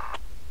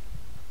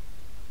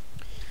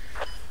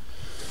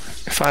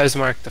 5's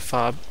marked the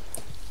fob,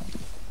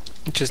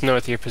 which is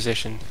north of your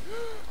position.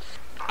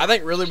 I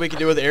think really we can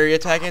do with area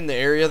attacking the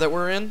area that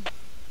we're in.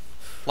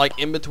 Like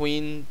in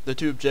between the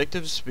two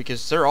objectives,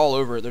 because they're all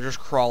over it. They're just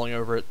crawling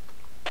over it.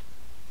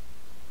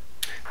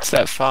 It's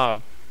that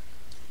fob.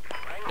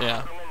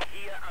 Yeah.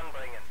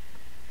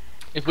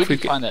 If we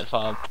could find that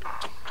fob.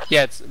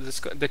 Yeah, it's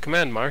the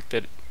command marked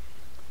it.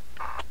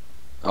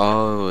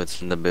 Oh,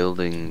 it's in the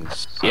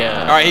buildings.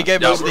 Yeah. Alright, he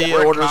gave us the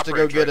orders to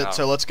go get it,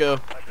 so let's go.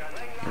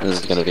 This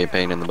is gonna be a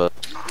pain in the butt.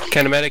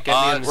 Can a medic get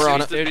me in we're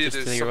on it.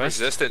 Just to your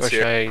west, or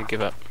should I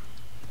give up?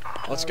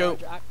 Let's go.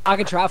 I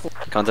can travel.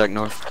 Contact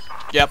north.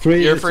 Yep,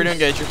 you're free to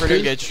engage. You're free to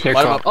engage. Light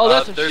him up. Oh,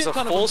 that's there's a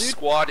full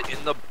squad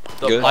in the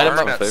Light him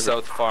barn up. at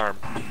South Farm.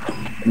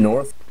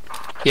 North?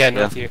 Yeah,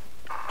 north you.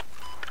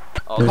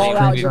 Call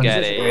out your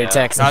Area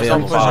attacks Guys,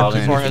 don't push up too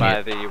available. far By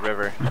ahead. the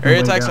river.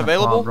 Area attacks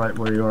available? Right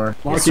where you are.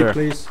 Mark it,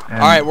 please.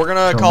 Alright, we're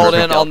gonna call it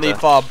in on the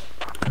fob.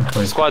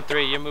 Squad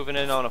 3, you're moving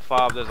in on a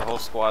fob. There's a whole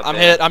squad I'm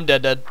there. hit. I'm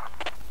dead.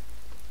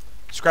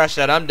 Scratch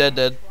that. I'm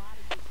dead.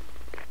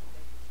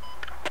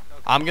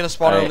 I'm gonna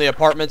spawn on the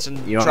apartments and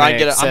try and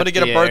get it. I'm gonna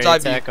get a bird's eye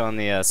view. Attack on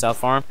the South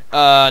Farm.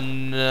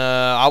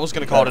 No, I was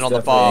gonna call it in on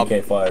the fob,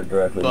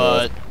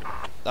 but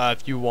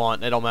if you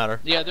want, it don't matter.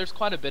 Yeah, there's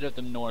quite a bit of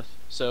them north.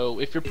 So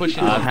if you're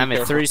pushing,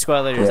 Hamid, 3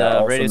 squad leaders.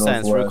 Radio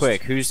silence, real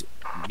quick.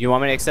 You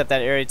want me to accept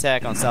that area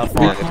attack on South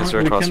Farm?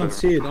 We cannot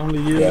see it. Only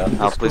you.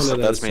 Please,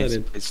 that's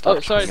me. Oh,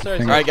 sorry.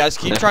 Alright, guys,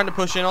 keep trying to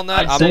push in on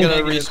that. I'm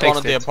gonna respawn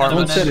at the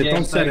apartments.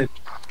 Don't set it.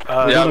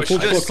 Yeah, we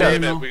should just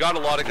save it. We got a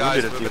lot of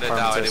guys moving in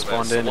now anyway,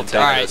 so we'll take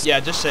Alright, yeah,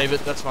 just save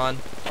it. That's fine.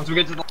 Once we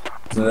get to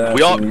the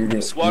we all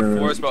squad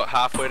 4 is about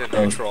halfway to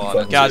neutral on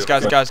it. Guys.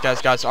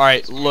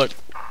 Alright, look.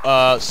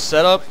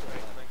 Set up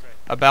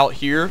about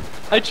here.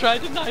 I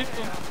tried to knife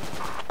him.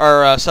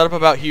 Or set up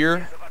about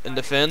here and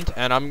defend,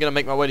 and I'm gonna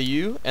make my way to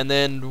you, and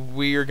then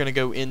we're gonna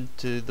go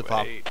into the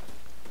pop. You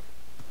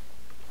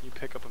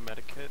pick up a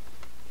medic kit.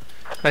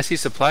 I see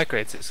supply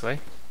crates this way.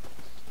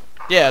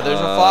 Yeah, there's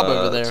a fob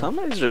over there.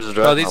 Somebody's just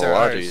driving these a are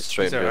lottery ours.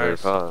 straight These are to their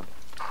ours. fob.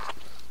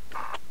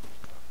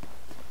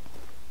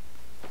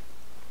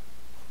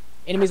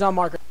 Enemies on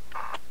marker.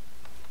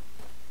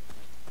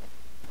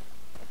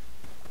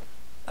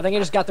 I think I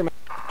just got their.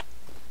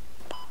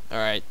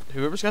 Alright,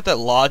 whoever's got that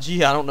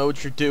Logi, I don't know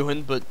what you're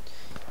doing, but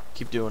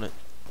keep doing it.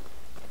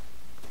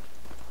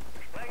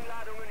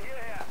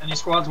 Any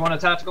squads want a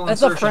tactical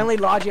That's insertion? a friendly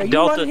Logi. Are you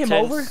Delta running him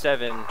over?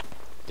 10-7.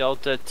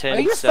 Delta Are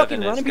you just fucking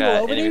 10-7 running has people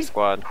got over, enemy dude?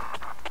 squad.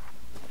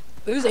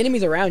 There's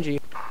enemies around you.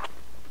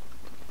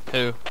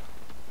 Who?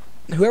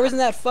 Whoever's in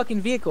that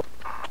fucking vehicle.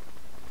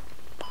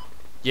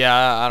 Yeah,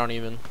 I don't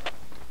even.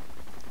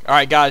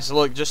 Alright, guys,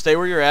 look, just stay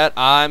where you're at.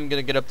 I'm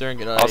gonna get up there and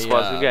get a All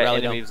squads, we got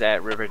rally enemies down.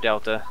 at River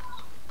Delta.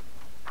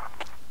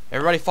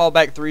 Everybody fall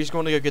back. 3's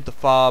going to go get the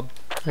fob.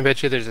 I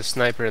bet you there's a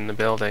sniper in the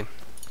building.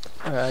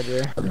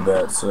 Roger.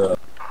 That's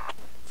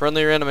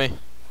Friendly or enemy?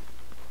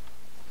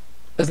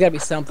 There's gotta be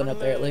something up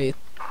there at least.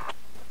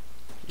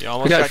 You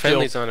almost We got got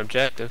friendlies killed. on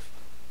objective.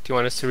 Do you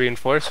want us to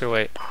reinforce or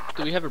wait?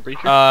 Do we have a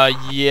breacher?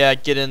 Yeah,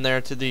 get in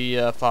there to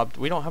the fob.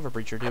 We don't have a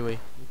breacher, do we?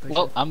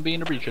 Well, I'm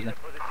being a breacher then.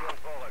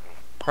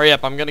 Hurry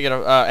up, I'm gonna get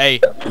a, hey,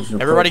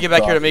 everybody get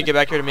back here to me, get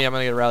back here to me, I'm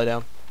gonna get a rally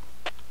down.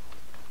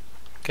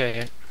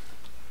 Okay.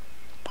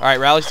 Alright,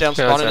 rally's down,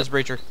 spawn in his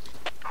breacher.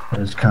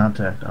 There's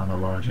contact on the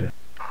logic.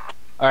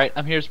 Alright,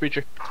 I'm here as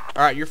breacher.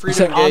 Alright, you're free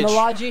to engage. On the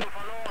logi?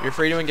 You're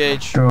free to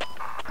engage. Throw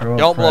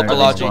Don't blow up the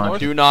frag on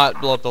logi. Do not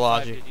blow up the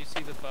logi. Did you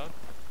see the phone?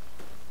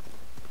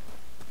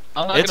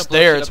 I'm not It's gonna blow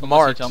there, shit it's up unless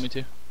you marked. tell me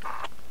to.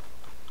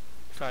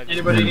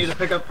 Anybody need to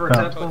pick up for a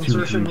tactical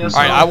insertion? Yes.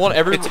 Alright, no? I want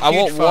It's a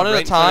huge one fob at right a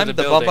in front time of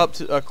to the bump building. up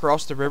to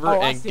across the river Oh,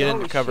 I and see. get into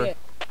Holy cover. shit.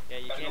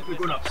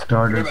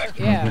 Starters,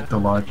 can you hit the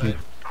logic?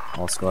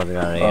 All squad, we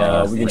got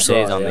a we can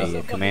Mercedes try, on yeah.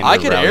 the commander. I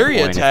could rally area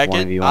point if attack one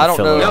it. of you I wanna don't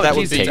fill know it if up that and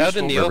would Jesus, be take out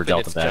in the River open,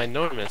 Delta it's back.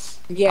 ginormous.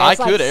 Yeah, I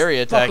it's could like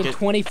area attack fucking it.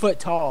 20 foot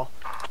tall.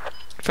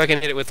 If I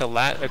can hit it with a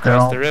lat They're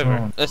across all the river.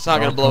 prone. That's not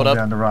They're gonna all blow it prone up.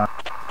 behind the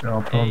rock. They're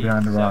all prone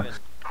behind the rocks.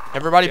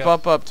 Everybody Yeah.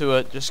 bump up to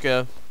it. Just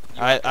go.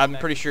 I'm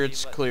pretty sure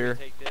it's clear.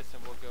 Take this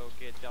and we'll go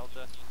get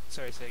Delta.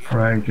 Sorry, say again.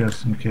 Frag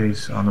just in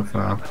case on the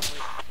fob.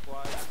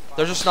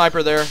 There's a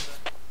sniper there.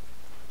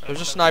 There's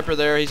a sniper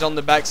there. He's on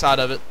the back side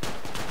of it.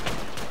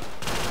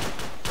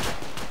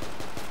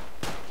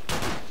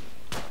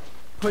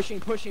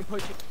 Pushing.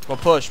 Well,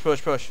 push. Getting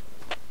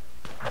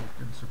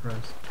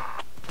suppressed.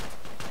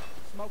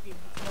 Smoking.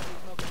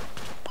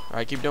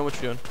 Alright, keep doing what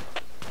you're doing.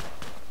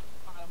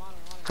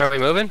 Are we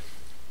moving?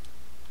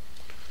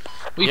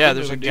 Yeah,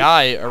 there's a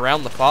guy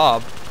around the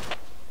fob.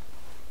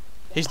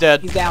 He's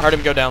dead. He's down. Heard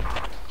him go down.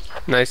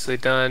 Nicely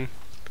done.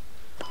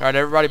 Alright,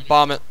 everybody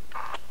bomb it.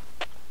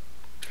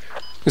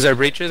 Is there a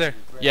breacher there?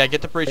 Yeah,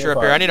 get the breacher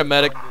up here. I need a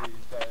medic.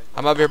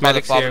 I'm up here by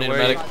the Medic's fob. I here, need a where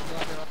are medic.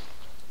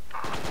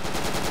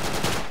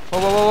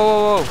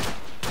 Whoa.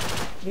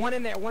 One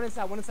in there, one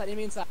inside,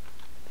 enemy inside.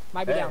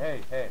 Might be down.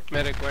 Hey.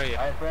 Medic, where are you?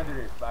 I'm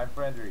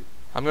friendly.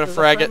 I'm gonna There's a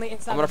frag it. friendly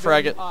inside I'm gonna the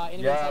frag it. building,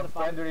 enemy Yeah, inside the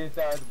fob. friendly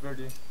inside the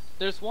building.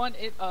 There's one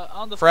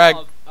on the Frag.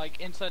 fob,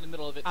 like inside the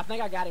middle of it. I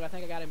think I got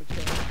him.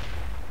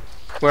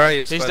 Where are you?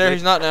 He's squad there. lead?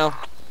 He's not now.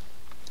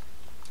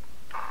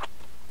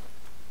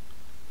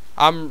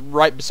 I'm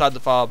right beside the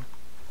fob.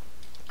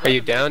 Are you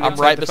down? I'm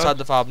inside right the beside fob?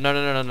 the fob. No.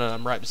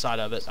 I'm right beside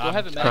of it. Do I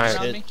have a medic Alright.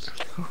 around me?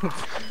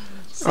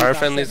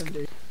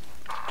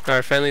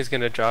 Our friendly's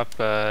gonna drop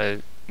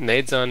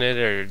nades on it,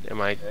 or am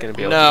I gonna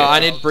be able to No, get I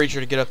it? need breacher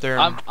to get up there.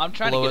 And I'm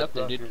trying to blow get it. up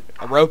there, dude.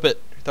 Rope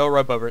it. Throw a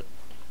rope over it.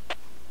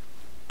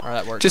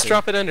 Alright, that works. Just too.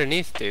 drop it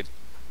underneath, dude.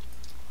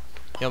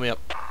 Heal me up.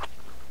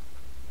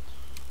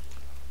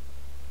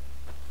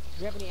 Do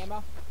you have any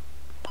ammo?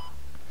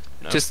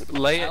 No. Just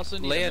lay I also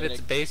it, need lay a at its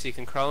medic. base. You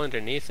can crawl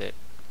underneath it.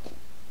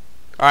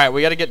 Alright,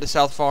 we gotta get to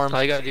South Farm.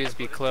 All you gotta do is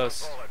be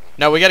close.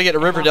 No, we gotta get to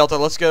River Delta.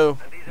 Let's go.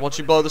 Once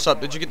you blow this up,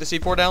 did you get the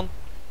C4 down?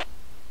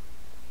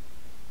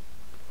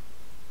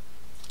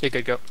 You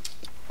could go.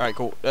 Alright,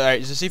 cool.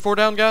 Alright, is the C4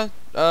 down, guy?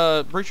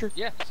 Breacher?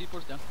 Yeah,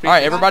 C4's down.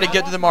 Alright, everybody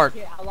get to the mark.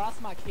 I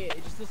lost my kit.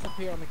 It just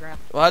disappeared on the ground.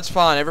 Well, that's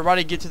fine.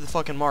 Everybody get to the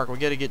fucking mark. We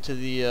gotta get to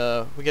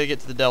the, we gotta get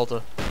to the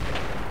Delta.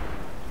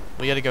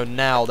 We gotta go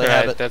now. They have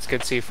Alright, it. that's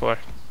good C4.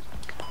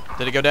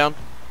 Did it go down?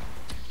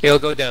 It'll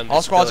go down. All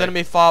this squads, pillar.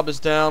 enemy fob is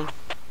down.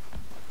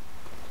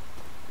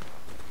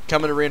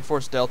 Coming to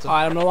reinforce Delta.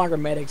 Alright, I'm no longer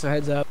medic, so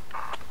heads up.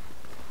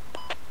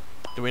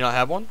 Do we not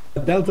have one?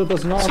 Delta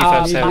does not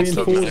C57 need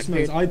still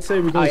reinforcements. I'd say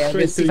we go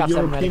straight to the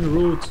European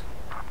route.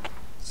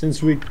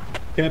 Since we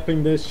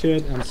capping this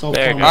shit and South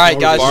There, Farm. Alright,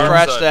 guys, Farm's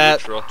scratch on that.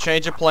 neutral.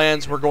 Change of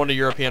plans. We're going to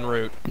European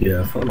route.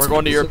 Yeah, We're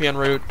going to European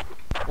route.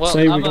 Well,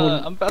 Say we I'm go-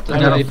 about to I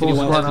do got it a if full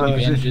anyone squad has on my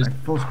advantages.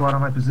 position. Full squad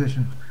on my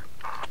position.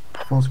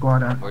 Full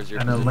squad and Where's your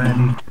a position?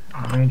 Landy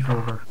Range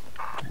Rover.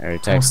 Area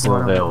tech still squad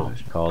on available.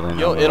 position. Called in.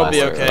 It'll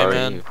be last okay, alert.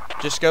 man.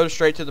 Just go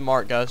straight to the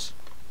mark, guys.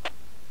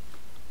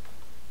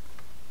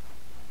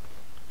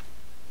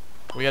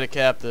 We gotta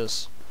cap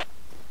this.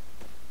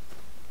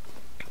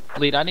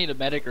 Lead, I need a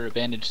medic or a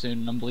bandage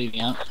soon. I'm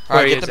bleeding out. Where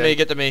Alright, are get you, to me, Zen?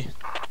 get to me.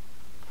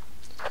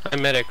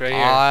 I'm medic right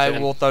here. I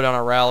Zen. will throw down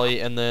a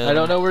rally and then. I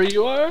don't know where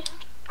you are.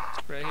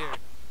 Right here.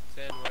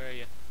 Zen, where are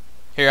you?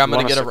 Here, I'm gonna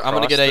Want get us a. I'm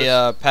gonna get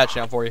across a patch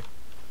down for you.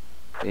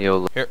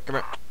 Yo, Here, come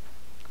here.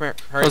 Come here.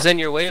 Hurry. Oh, Zen,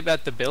 you're way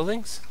about the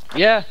buildings?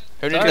 Yeah.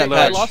 Who needed Sorry, that I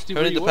patch? lost you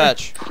Who where needed you the were.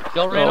 patch?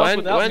 Y'all ran Oh, off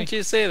without why me. didn't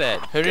you say that?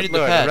 Who Good needed the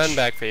Lord, patch? I'll run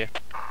back for you.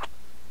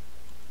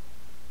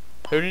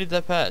 Who needed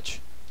that patch?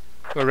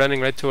 We're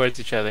running right towards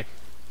each other.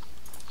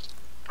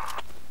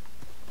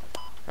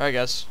 Alright,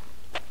 guys.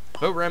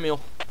 Vote Remiel.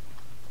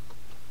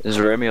 is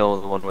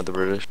Remiel the one with the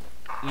British?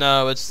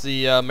 No, it's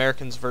the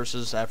Americans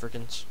versus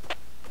Africans.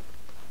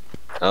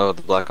 Oh,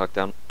 the Black Hawk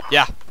down.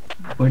 Yeah.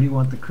 Where do you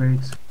want the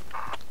crates?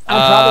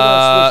 I'm probably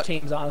gonna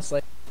switch teams,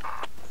 honestly.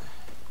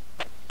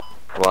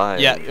 Why?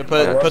 Yeah,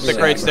 put the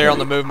crates there on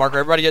the move marker.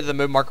 Everybody get to the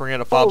move marker. We're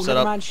gonna fob set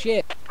up. Mind,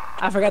 shit.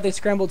 I forgot they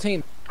scrambled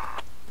team.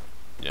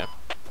 Yeah.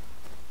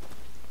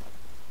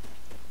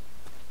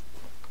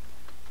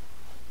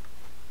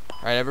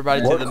 All right,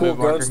 everybody to the move marker. What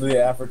cool guns do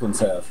the Africans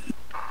have?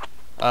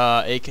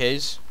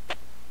 AKs.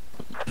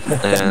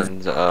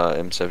 And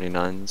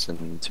M79s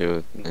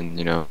and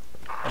you know.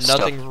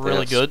 Nothing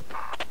really good.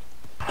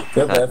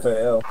 They have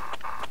FAL.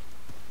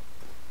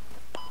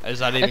 Is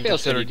that even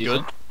considered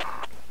good?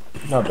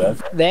 Not bad.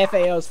 The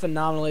FAO is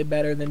phenomenally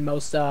better than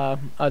most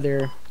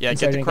other. Yeah,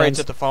 get the crates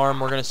at the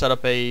farm. We're gonna set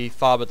up a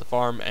fob at the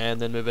farm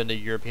and then move into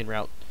European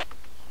route.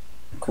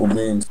 Cool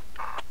beans.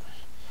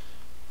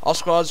 All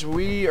squads,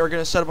 we are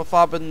gonna set up a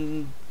fob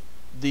in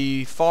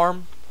the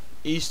farm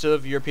east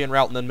of European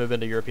route and then move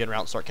into European route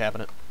and start capping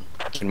it.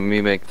 Can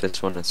we make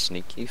this one a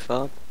sneaky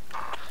fob?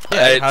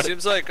 Yeah, it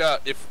seems like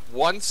if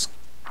once.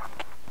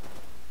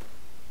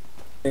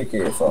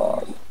 Sneaky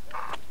fob.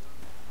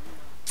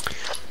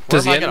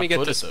 Does the enemy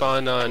get to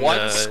spawn on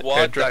one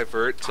squad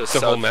divert to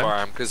South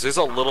Farm? Because there's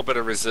a little bit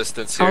of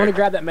resistance here. I want to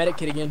grab that medic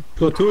kit again.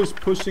 Plateau is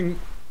pushing.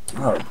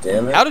 Oh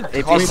damn it! How did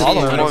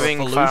Carvalho moving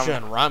Fallujah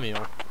and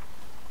Ramil?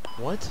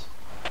 What?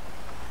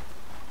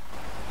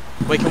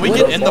 Wait, can we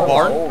get in the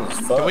barn?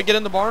 Can we get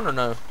in the barn or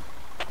no?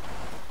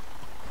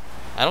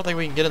 I don't think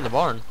we can get in the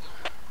barn.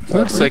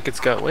 Looks like it's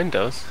got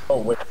windows. Oh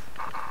wait.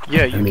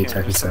 Yeah, you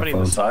can. There's somebody in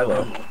the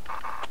silo.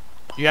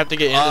 You have to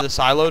get into the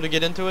silo to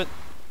get into it?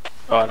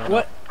 Oh, I don't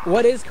know.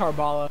 What is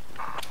Carvalho?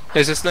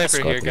 There's a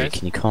sniper here, guys.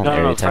 Can you call an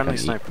area attack on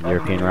the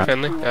European route?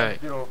 Friendly?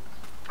 Alright.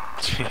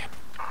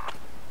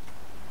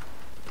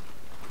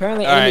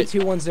 Apparently enemy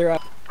 210.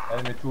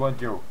 Enemy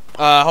 210.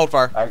 Hold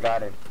fire. I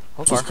got him.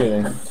 Hold Just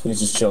fire. kidding. He's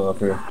just chilling up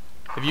here.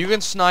 If you can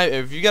snipe,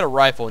 if you got a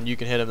rifle and you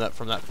can hit him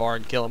from that far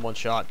and kill him one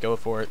shot, go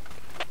for it.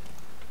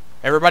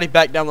 Everybody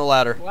back down the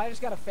ladder. Well, I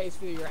just got a face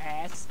through your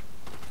ass.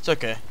 It's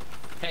okay.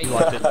 Hey, you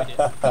liked it.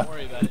 Don't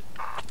worry about it.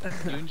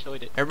 You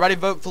enjoyed it. Everybody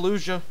vote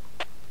Fallujah.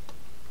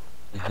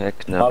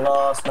 Heck no.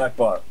 Hello, snack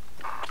bar.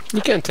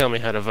 You can't tell me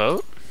how to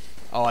vote.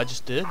 Oh, I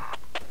just did.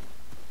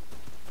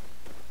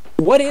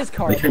 What is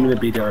Carvalho? They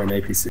couldn't be there on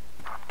APC.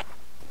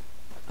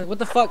 Like, what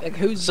the fuck? Like,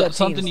 who's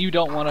something you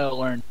don't want to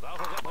learn?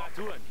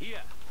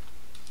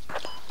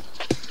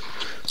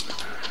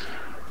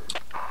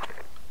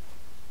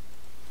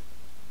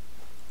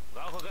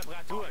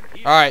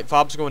 Alright,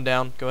 fob's going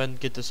down. Go ahead and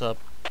get this up.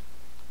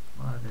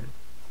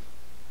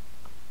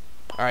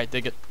 Alright,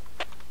 dig it.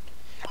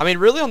 I mean,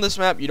 really on this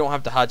map, you don't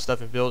have to hide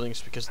stuff in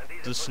buildings because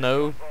the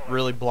snow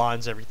really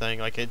blinds everything.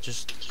 Like, it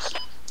just...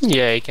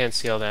 Yeah, you can't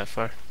see all that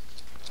far.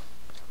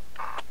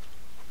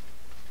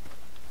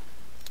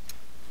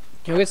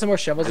 Can we get some more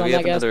shovels on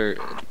that, guys?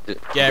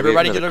 Yeah,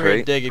 everybody get over here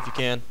and dig if you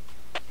can.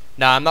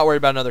 Nah, I'm not worried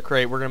about another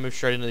crate. We're going to move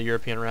straight into the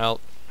European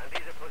route.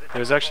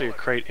 There's actually a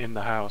crate in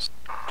the house.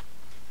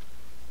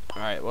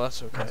 Alright, well,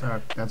 that's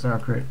okay. That's our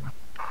crate.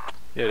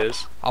 Yeah, it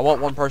is. I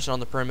want one person on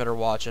the perimeter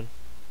watching.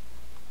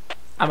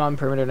 I'm on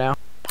perimeter now.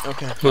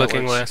 Okay.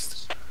 Looking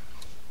west.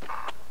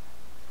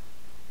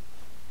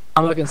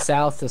 I'm looking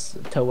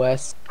south to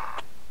west.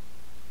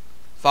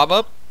 Fob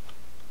up?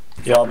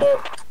 Fob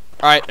up.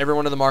 Alright,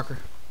 everyone to the marker.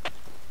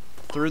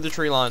 Through the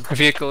tree line.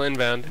 Vehicle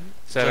inbound.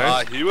 Is that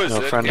right? He was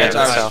in friendly. yeah,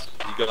 Right.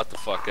 He got the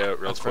fuck out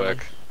real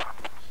quick.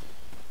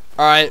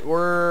 Alright,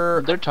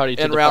 we're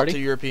en route to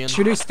European.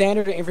 Should we do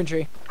standard or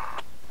infantry?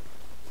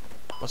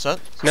 What's that?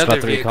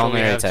 Another vehicle we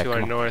have to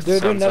our north. Do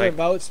another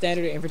vote,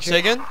 standard or infantry? Say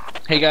again?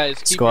 Hey guys,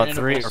 keep Squad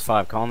 3 or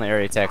 5, call on the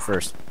area attack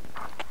first.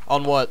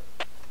 On what?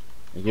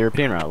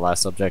 European route,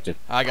 last objective.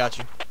 I got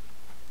you.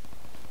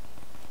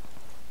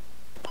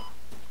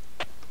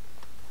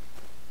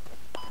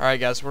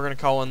 Alright guys, we're gonna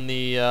call in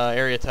the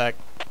area attack.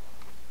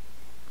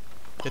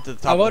 Get to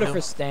the top I of the voted hill.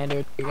 for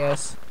standard, I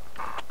guess.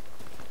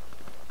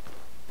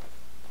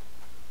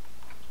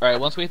 Alright,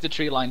 once we hit the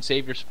tree line,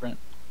 save your sprint.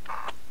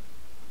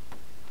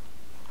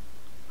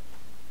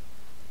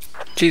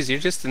 Jeez, you're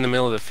just in the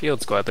middle of the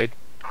field, squad lead.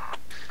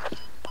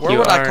 Where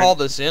would I call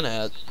this in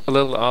at? A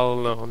little all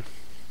alone.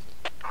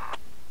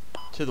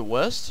 To the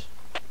west?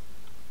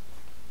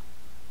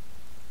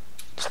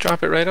 Just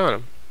drop it right on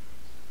them.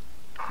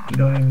 You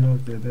don't even know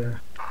if they're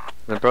there.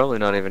 They're probably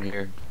not even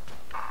here.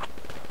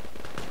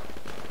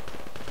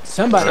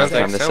 Somebody's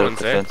there. Someone's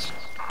there.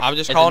 I'm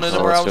just calling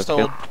in where I was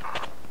told.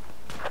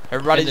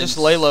 Everybody just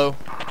lay low.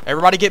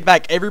 Everybody get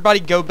back. Everybody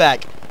go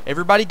back.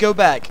 Everybody go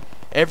back.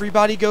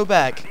 Everybody go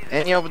back.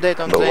 Any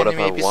update on the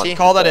enemy APC?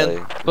 Call that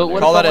in. But what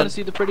if I want to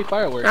see the pretty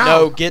fireworks?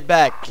 No, get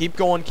back. Keep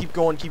going, keep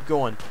going, keep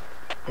going.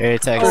 Area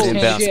attack is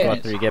inbound,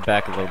 squad 3, get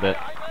back a little bit.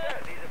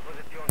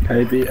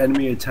 Hey, the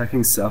enemy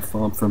attacking South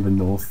Farm from the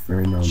north.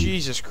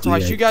 Jesus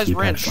Christ, you guys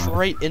ran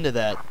straight into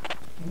that.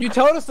 You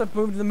told us to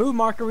move to the move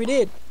marker, we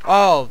did.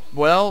 Oh,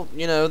 well,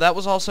 you know, that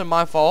was also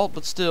my fault,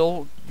 but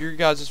still, your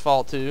guys'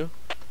 fault too.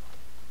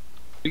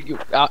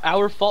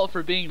 Our fault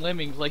for being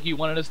lemmings, like you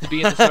wanted us to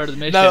be at the start of the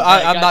mission. No,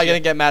 I'm not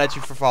gonna get mad at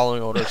you for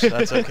following orders.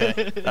 That's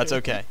okay. That's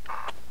okay.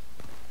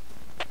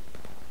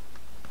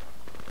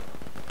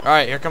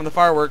 Alright, here come the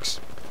fireworks.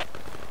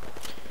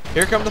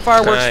 Here come the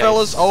fireworks,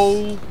 fellas.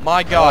 Oh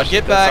my god,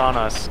 get back. on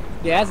us.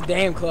 Yeah, that's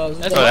damn close.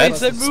 That's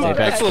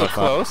a little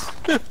close.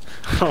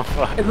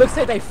 It looks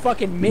like they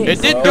fucking missed.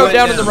 It didn't go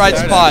down in the right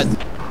spot.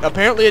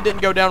 Apparently it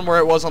didn't go down where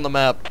it was on the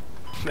map.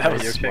 That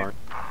was smart.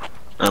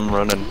 I'm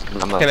running.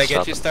 I'm not Can I get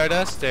stopping. you,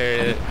 Stardust,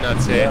 or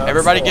not safe? Yeah,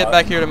 Everybody get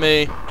back here to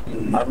me.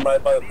 I'm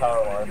right by the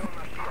power line.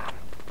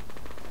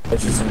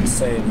 It's just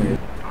insane here.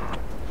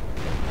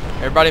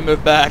 Everybody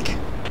move back.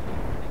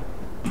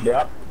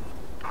 Yeah.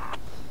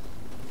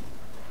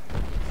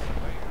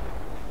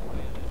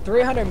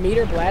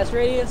 300-meter blast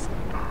radius?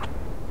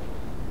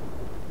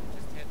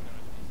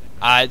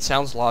 It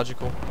sounds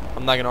logical.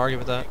 I'm not gonna argue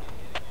with that.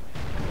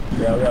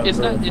 Yeah, it's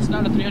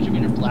not a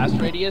 300-meter blast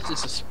radius.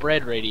 It's a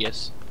spread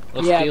radius.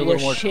 Let's yeah, be a where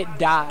little more shit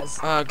dies.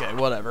 Okay,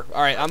 whatever.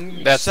 All right,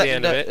 That's the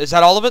end of it. Is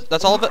that all of it?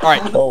 That's all of it. All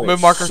right, Holy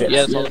move marker. shit.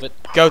 Yeah, that's all of it.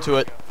 Go to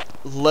it.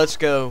 Let's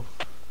go.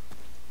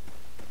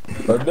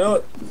 Let's do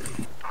it.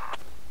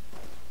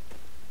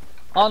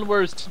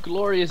 Onwards to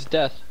glorious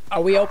death.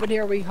 Are we open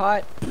here? Are we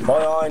hot?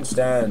 My line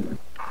stand.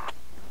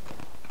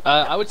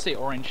 I would say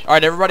orange. All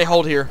right, everybody,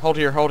 hold here. Hold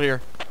here. Hold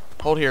here.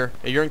 Hold here.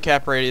 You're in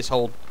cap radius.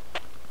 Hold.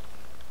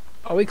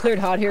 Are we cleared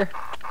hot here?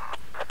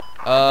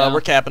 No.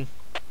 We're capping.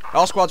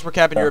 All squads, we're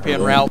capping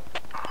European route.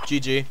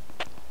 GG.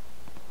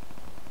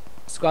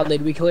 Squad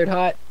lead, we cleared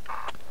hot.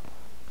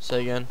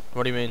 Say again.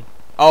 What do you mean?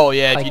 Oh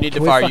yeah, if you need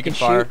to fire, you can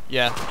fire. Shoot?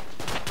 Yeah.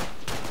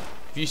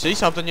 If you see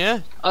something,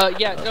 yeah.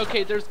 Yeah.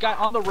 Okay. There's a guy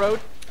on the road.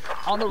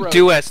 On the road.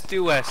 Due west,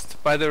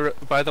 by the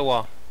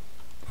wall.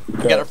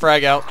 Okay. Get a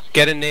frag out.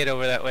 Get a nade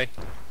over that way.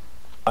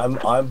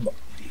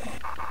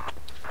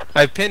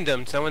 I've pinned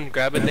him. Someone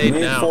grab a nade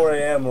we now. 4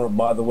 a.m. We're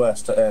by the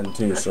west end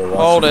too, so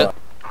hold it.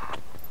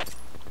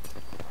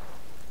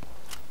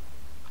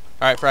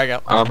 All right, frag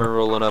out. Armor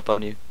rolling up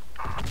on you.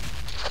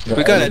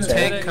 We got a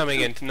tank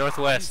coming in to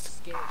northwest.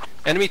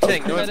 Enemy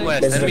tank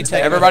northwest. Enemy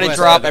tank. Everybody northwest.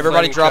 drop.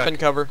 Everybody drop in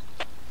cover.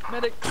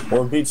 Medic. We're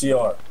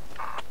BTR.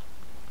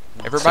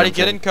 Everybody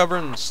get in cover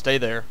and stay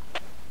there.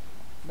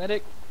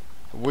 Medic.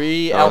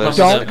 We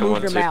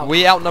outnumber them.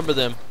 We outnumber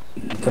them.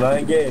 Can I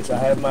engage? I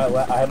have my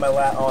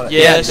lat on it.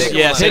 Yes,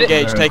 yes,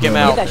 engage. Take him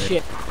out. That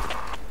shit.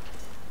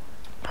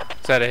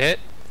 Is that a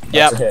hit?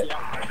 Yep.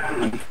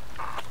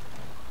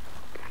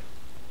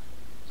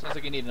 Sounds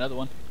like you need another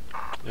one.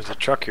 There's a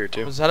truck here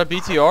too. Was that a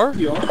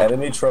BTR?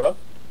 Enemy truck.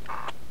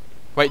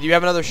 Wait, do you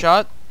have another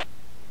shot?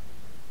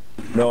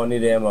 No, I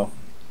need ammo.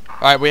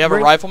 Alright, we have a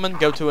rifleman.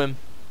 Go to him.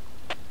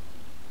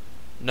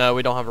 No,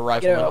 we don't have a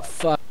rifleman. Oh,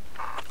 fuck.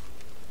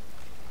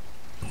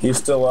 He's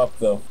still up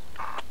though.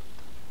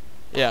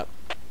 Yeah.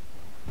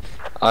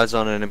 Eyes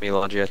on enemy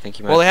laundry. I think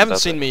you might. Well, they haven't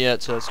seen me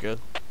yet, so that's good.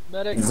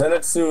 Medic.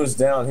 Zenitsu is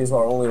down. He's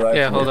our only rifleman.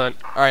 Yeah, hold on.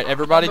 Alright,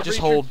 everybody just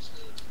hold.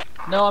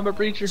 No, I'm a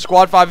breacher.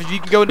 Squad 5, if you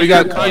can go into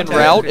European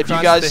route, if you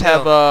guys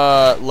have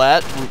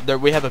lat,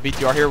 we have a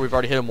BTR here. We've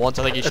already hit him once.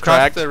 I think he's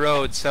tracked. Across the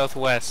road,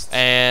 southwest.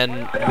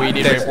 And we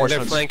need reinforcements.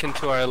 They're flanking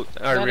to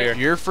our rear.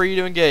 You're free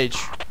to engage.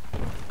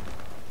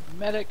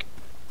 Medic.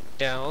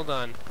 Yeah, hold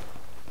on.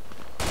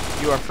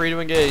 You are free to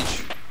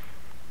engage.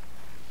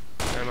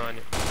 I'm on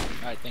you.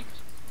 Alright, thanks.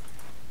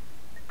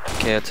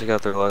 Okay, I took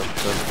out their left.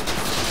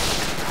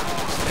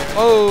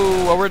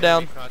 Oh, well, we're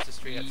down. Across the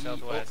street at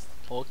southwest.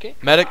 Okay.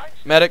 Medic,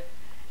 medic.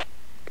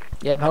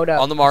 Yeah, hold up.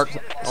 On the mark.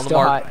 On the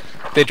mark.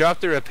 Hot. They dropped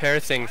the repair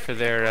thing for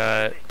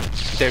their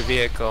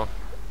vehicle.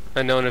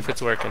 Unknown if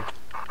it's working.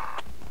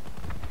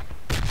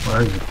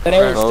 Where is it?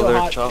 Oh,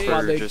 their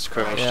chopper just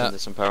crashed into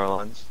some power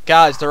lines.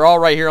 Guys, they're all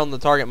right here on the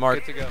target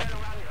mark. Good to go.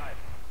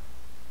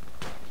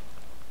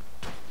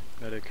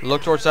 Medic.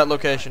 Look towards that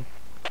location.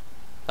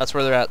 That's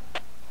where they're at.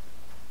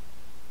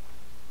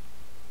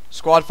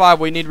 Squad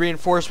 5, we need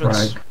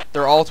reinforcements. Right.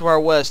 They're all to our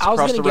west, across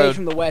the road. I was gonna engage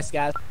from the west,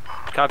 guys.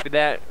 Copy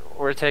that.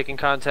 We're taking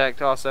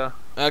contact also.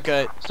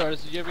 Okay.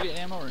 Stardust, did you ever get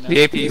ammo or no?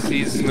 The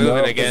APC's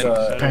moving again.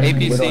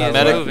 APC is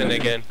moving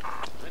again.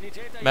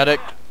 Medic.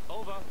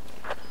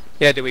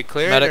 Yeah, did we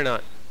clear it or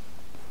not?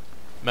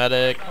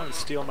 Medic. I want to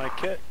steal my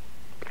kit.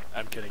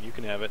 I'm kidding. You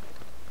can have it.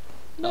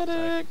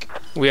 Medic.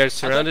 We are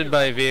surrounded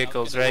by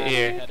vehicles right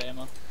here.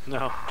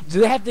 No.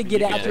 Do they have to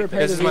get out to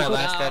repair This the is my vehicle?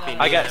 last stepping.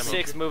 I got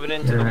 6 moving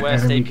into the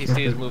west.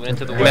 APC is moving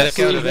into the west. Medic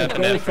out of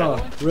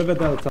Epinephrine. River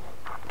Delta.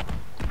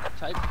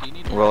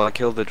 Well, I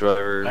killed the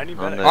driver.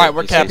 Alright,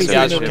 we're capping,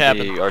 guys. We're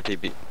capping.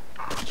 RTB.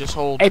 Just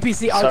hold.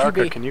 APC RTB.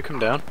 Sarka, can you come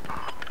down?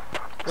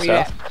 Where you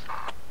at?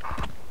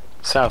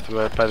 South,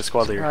 by the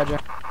squad leader. Roger.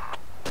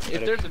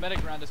 If there's a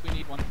medic around us, we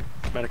need one.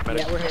 Medic.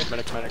 Yeah, we're here.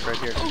 Medic right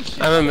here. Oh,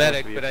 shit. I'm a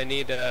medic, but I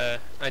need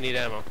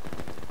ammo.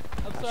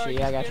 I'm sorry.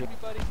 Yeah, I got you.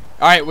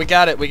 Alright, we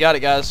got it,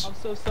 guys. I'm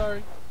so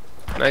sorry.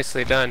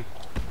 Nicely done.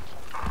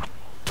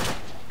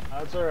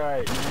 That's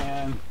alright,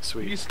 man.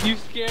 Sweet. You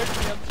scared me.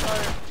 I'm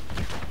sorry.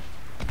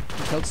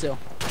 Hold still.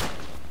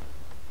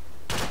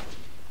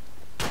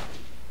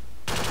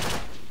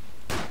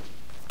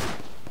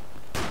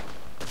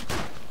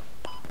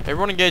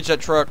 Everyone engage that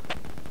truck.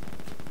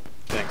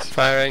 Thanks.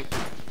 Firing.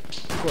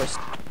 Of course.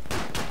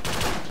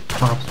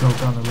 Pop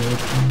smoke on the road.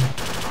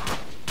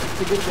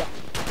 It's a good job.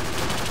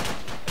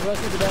 Who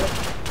else needs a medic?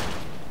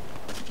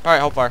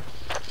 Alright, hold fire.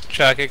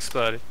 Truck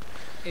exploded.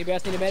 Anybody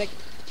else need a medic?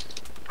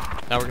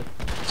 Now we're good.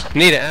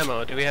 Need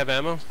ammo. Do we have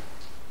ammo?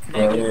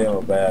 Yeah,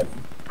 bad.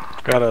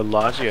 Got a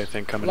Logi, I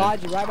think, coming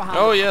Logi, right behind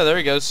Oh yeah, there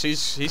he goes.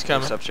 He's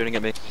coming. Stop shooting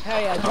at me.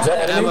 Hey, drop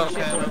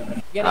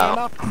ammo. Get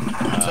ammo?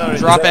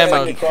 Drop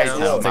ammo.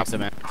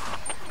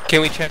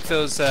 Can we check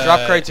those?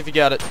 Drop crates if you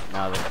got it.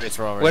 No, the crates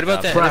are already. What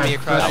about the enemy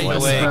across Frag.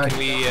 the way? Can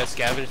we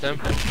scavenge them?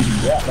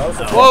 Yeah, that was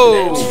a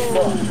Whoa!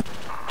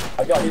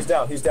 he's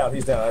down.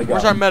 I got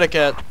Where's our medic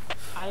at?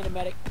 I need a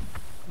medic.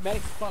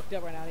 Medic's fucked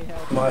up right now. I need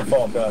help. My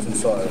fault, guys. I'm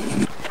sorry.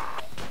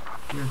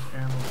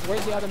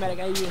 Where's the other medic?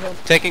 I need you to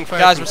help. Taking fire.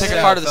 Guys, we're taking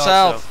fire to the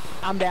south.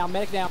 I'm down.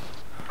 Medic down.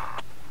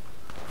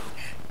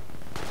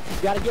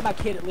 You gotta get my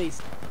kit at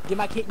least. Get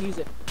my kit and use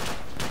it.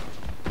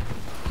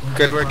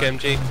 Good work,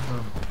 MG.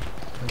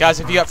 Guys,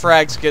 if you got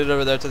frags, get it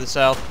over there to the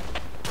south.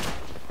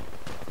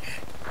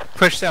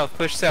 Push south.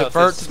 Push south.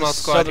 Convert to small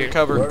squad southern here.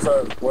 cover.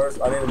 Where's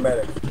I need a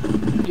medic.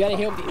 You gotta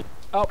help me.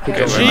 Oh,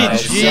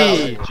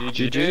 GG.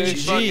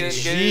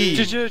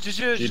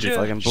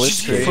 Fucking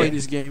blitzkrieg. Play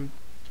this game.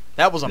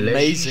 That was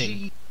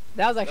amazing.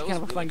 That was actually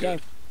kind of a fun game.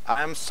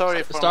 I'm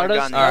sorry for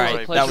Stardust? my gun.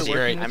 Alright, that was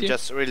great. I'm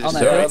just really Yeah,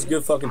 sorry. that was a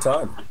good fucking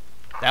time.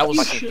 That was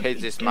fucking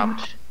hate this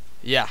map.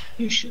 Yeah,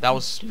 that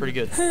was pretty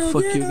good.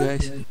 Fuck you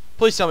guys.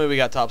 Please tell me we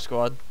got top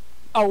squad.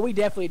 Oh, we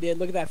definitely did.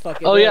 Look at that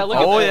fucking. Oh yeah, look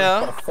at Oh that.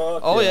 yeah.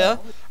 Fuck Oh yeah.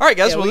 All right,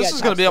 guys. Yeah, well, we this got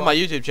is gonna top be on my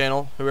squad. YouTube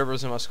channel.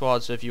 Whoever's in my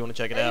squad. So if you want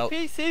to check it out,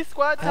 PC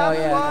squad, Hell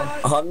yeah.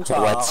 On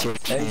top. What's your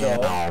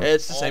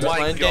it's the same as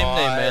my game name,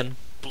 man.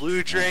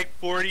 Blue Drake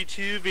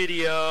 42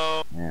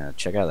 video. Yeah,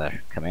 check out that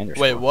commander.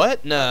 Wait, squad.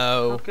 what?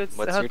 No. What's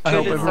your I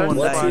hope everyone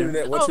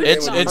What's your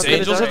It's name?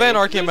 Angels of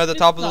Anarchy. I'm at the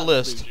top of the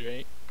list.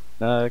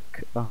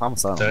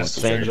 Homicide. That's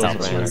the Angels of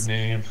Facebook Anarchy.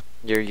 name.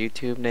 Your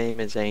YouTube name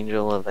is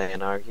Angel of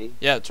Anarchy.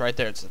 Yeah, it's right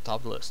there. It's at the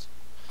top of the list.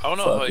 I don't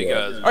know how you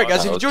guys. All right, guys.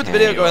 If you enjoyed the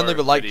video, go ahead and leave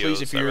a like, videos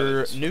please. If I'd rather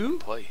you're just new,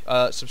 play.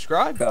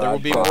 subscribe. There will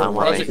be God, more I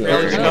wanna project hear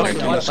videos it. coming.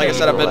 Like I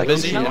said, I've been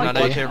busy, and I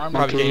know you probably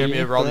can't hear me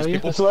over all these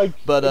people.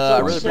 But I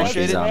really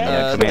appreciate it.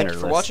 Thanks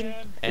for watching,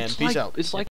 and peace out. It's like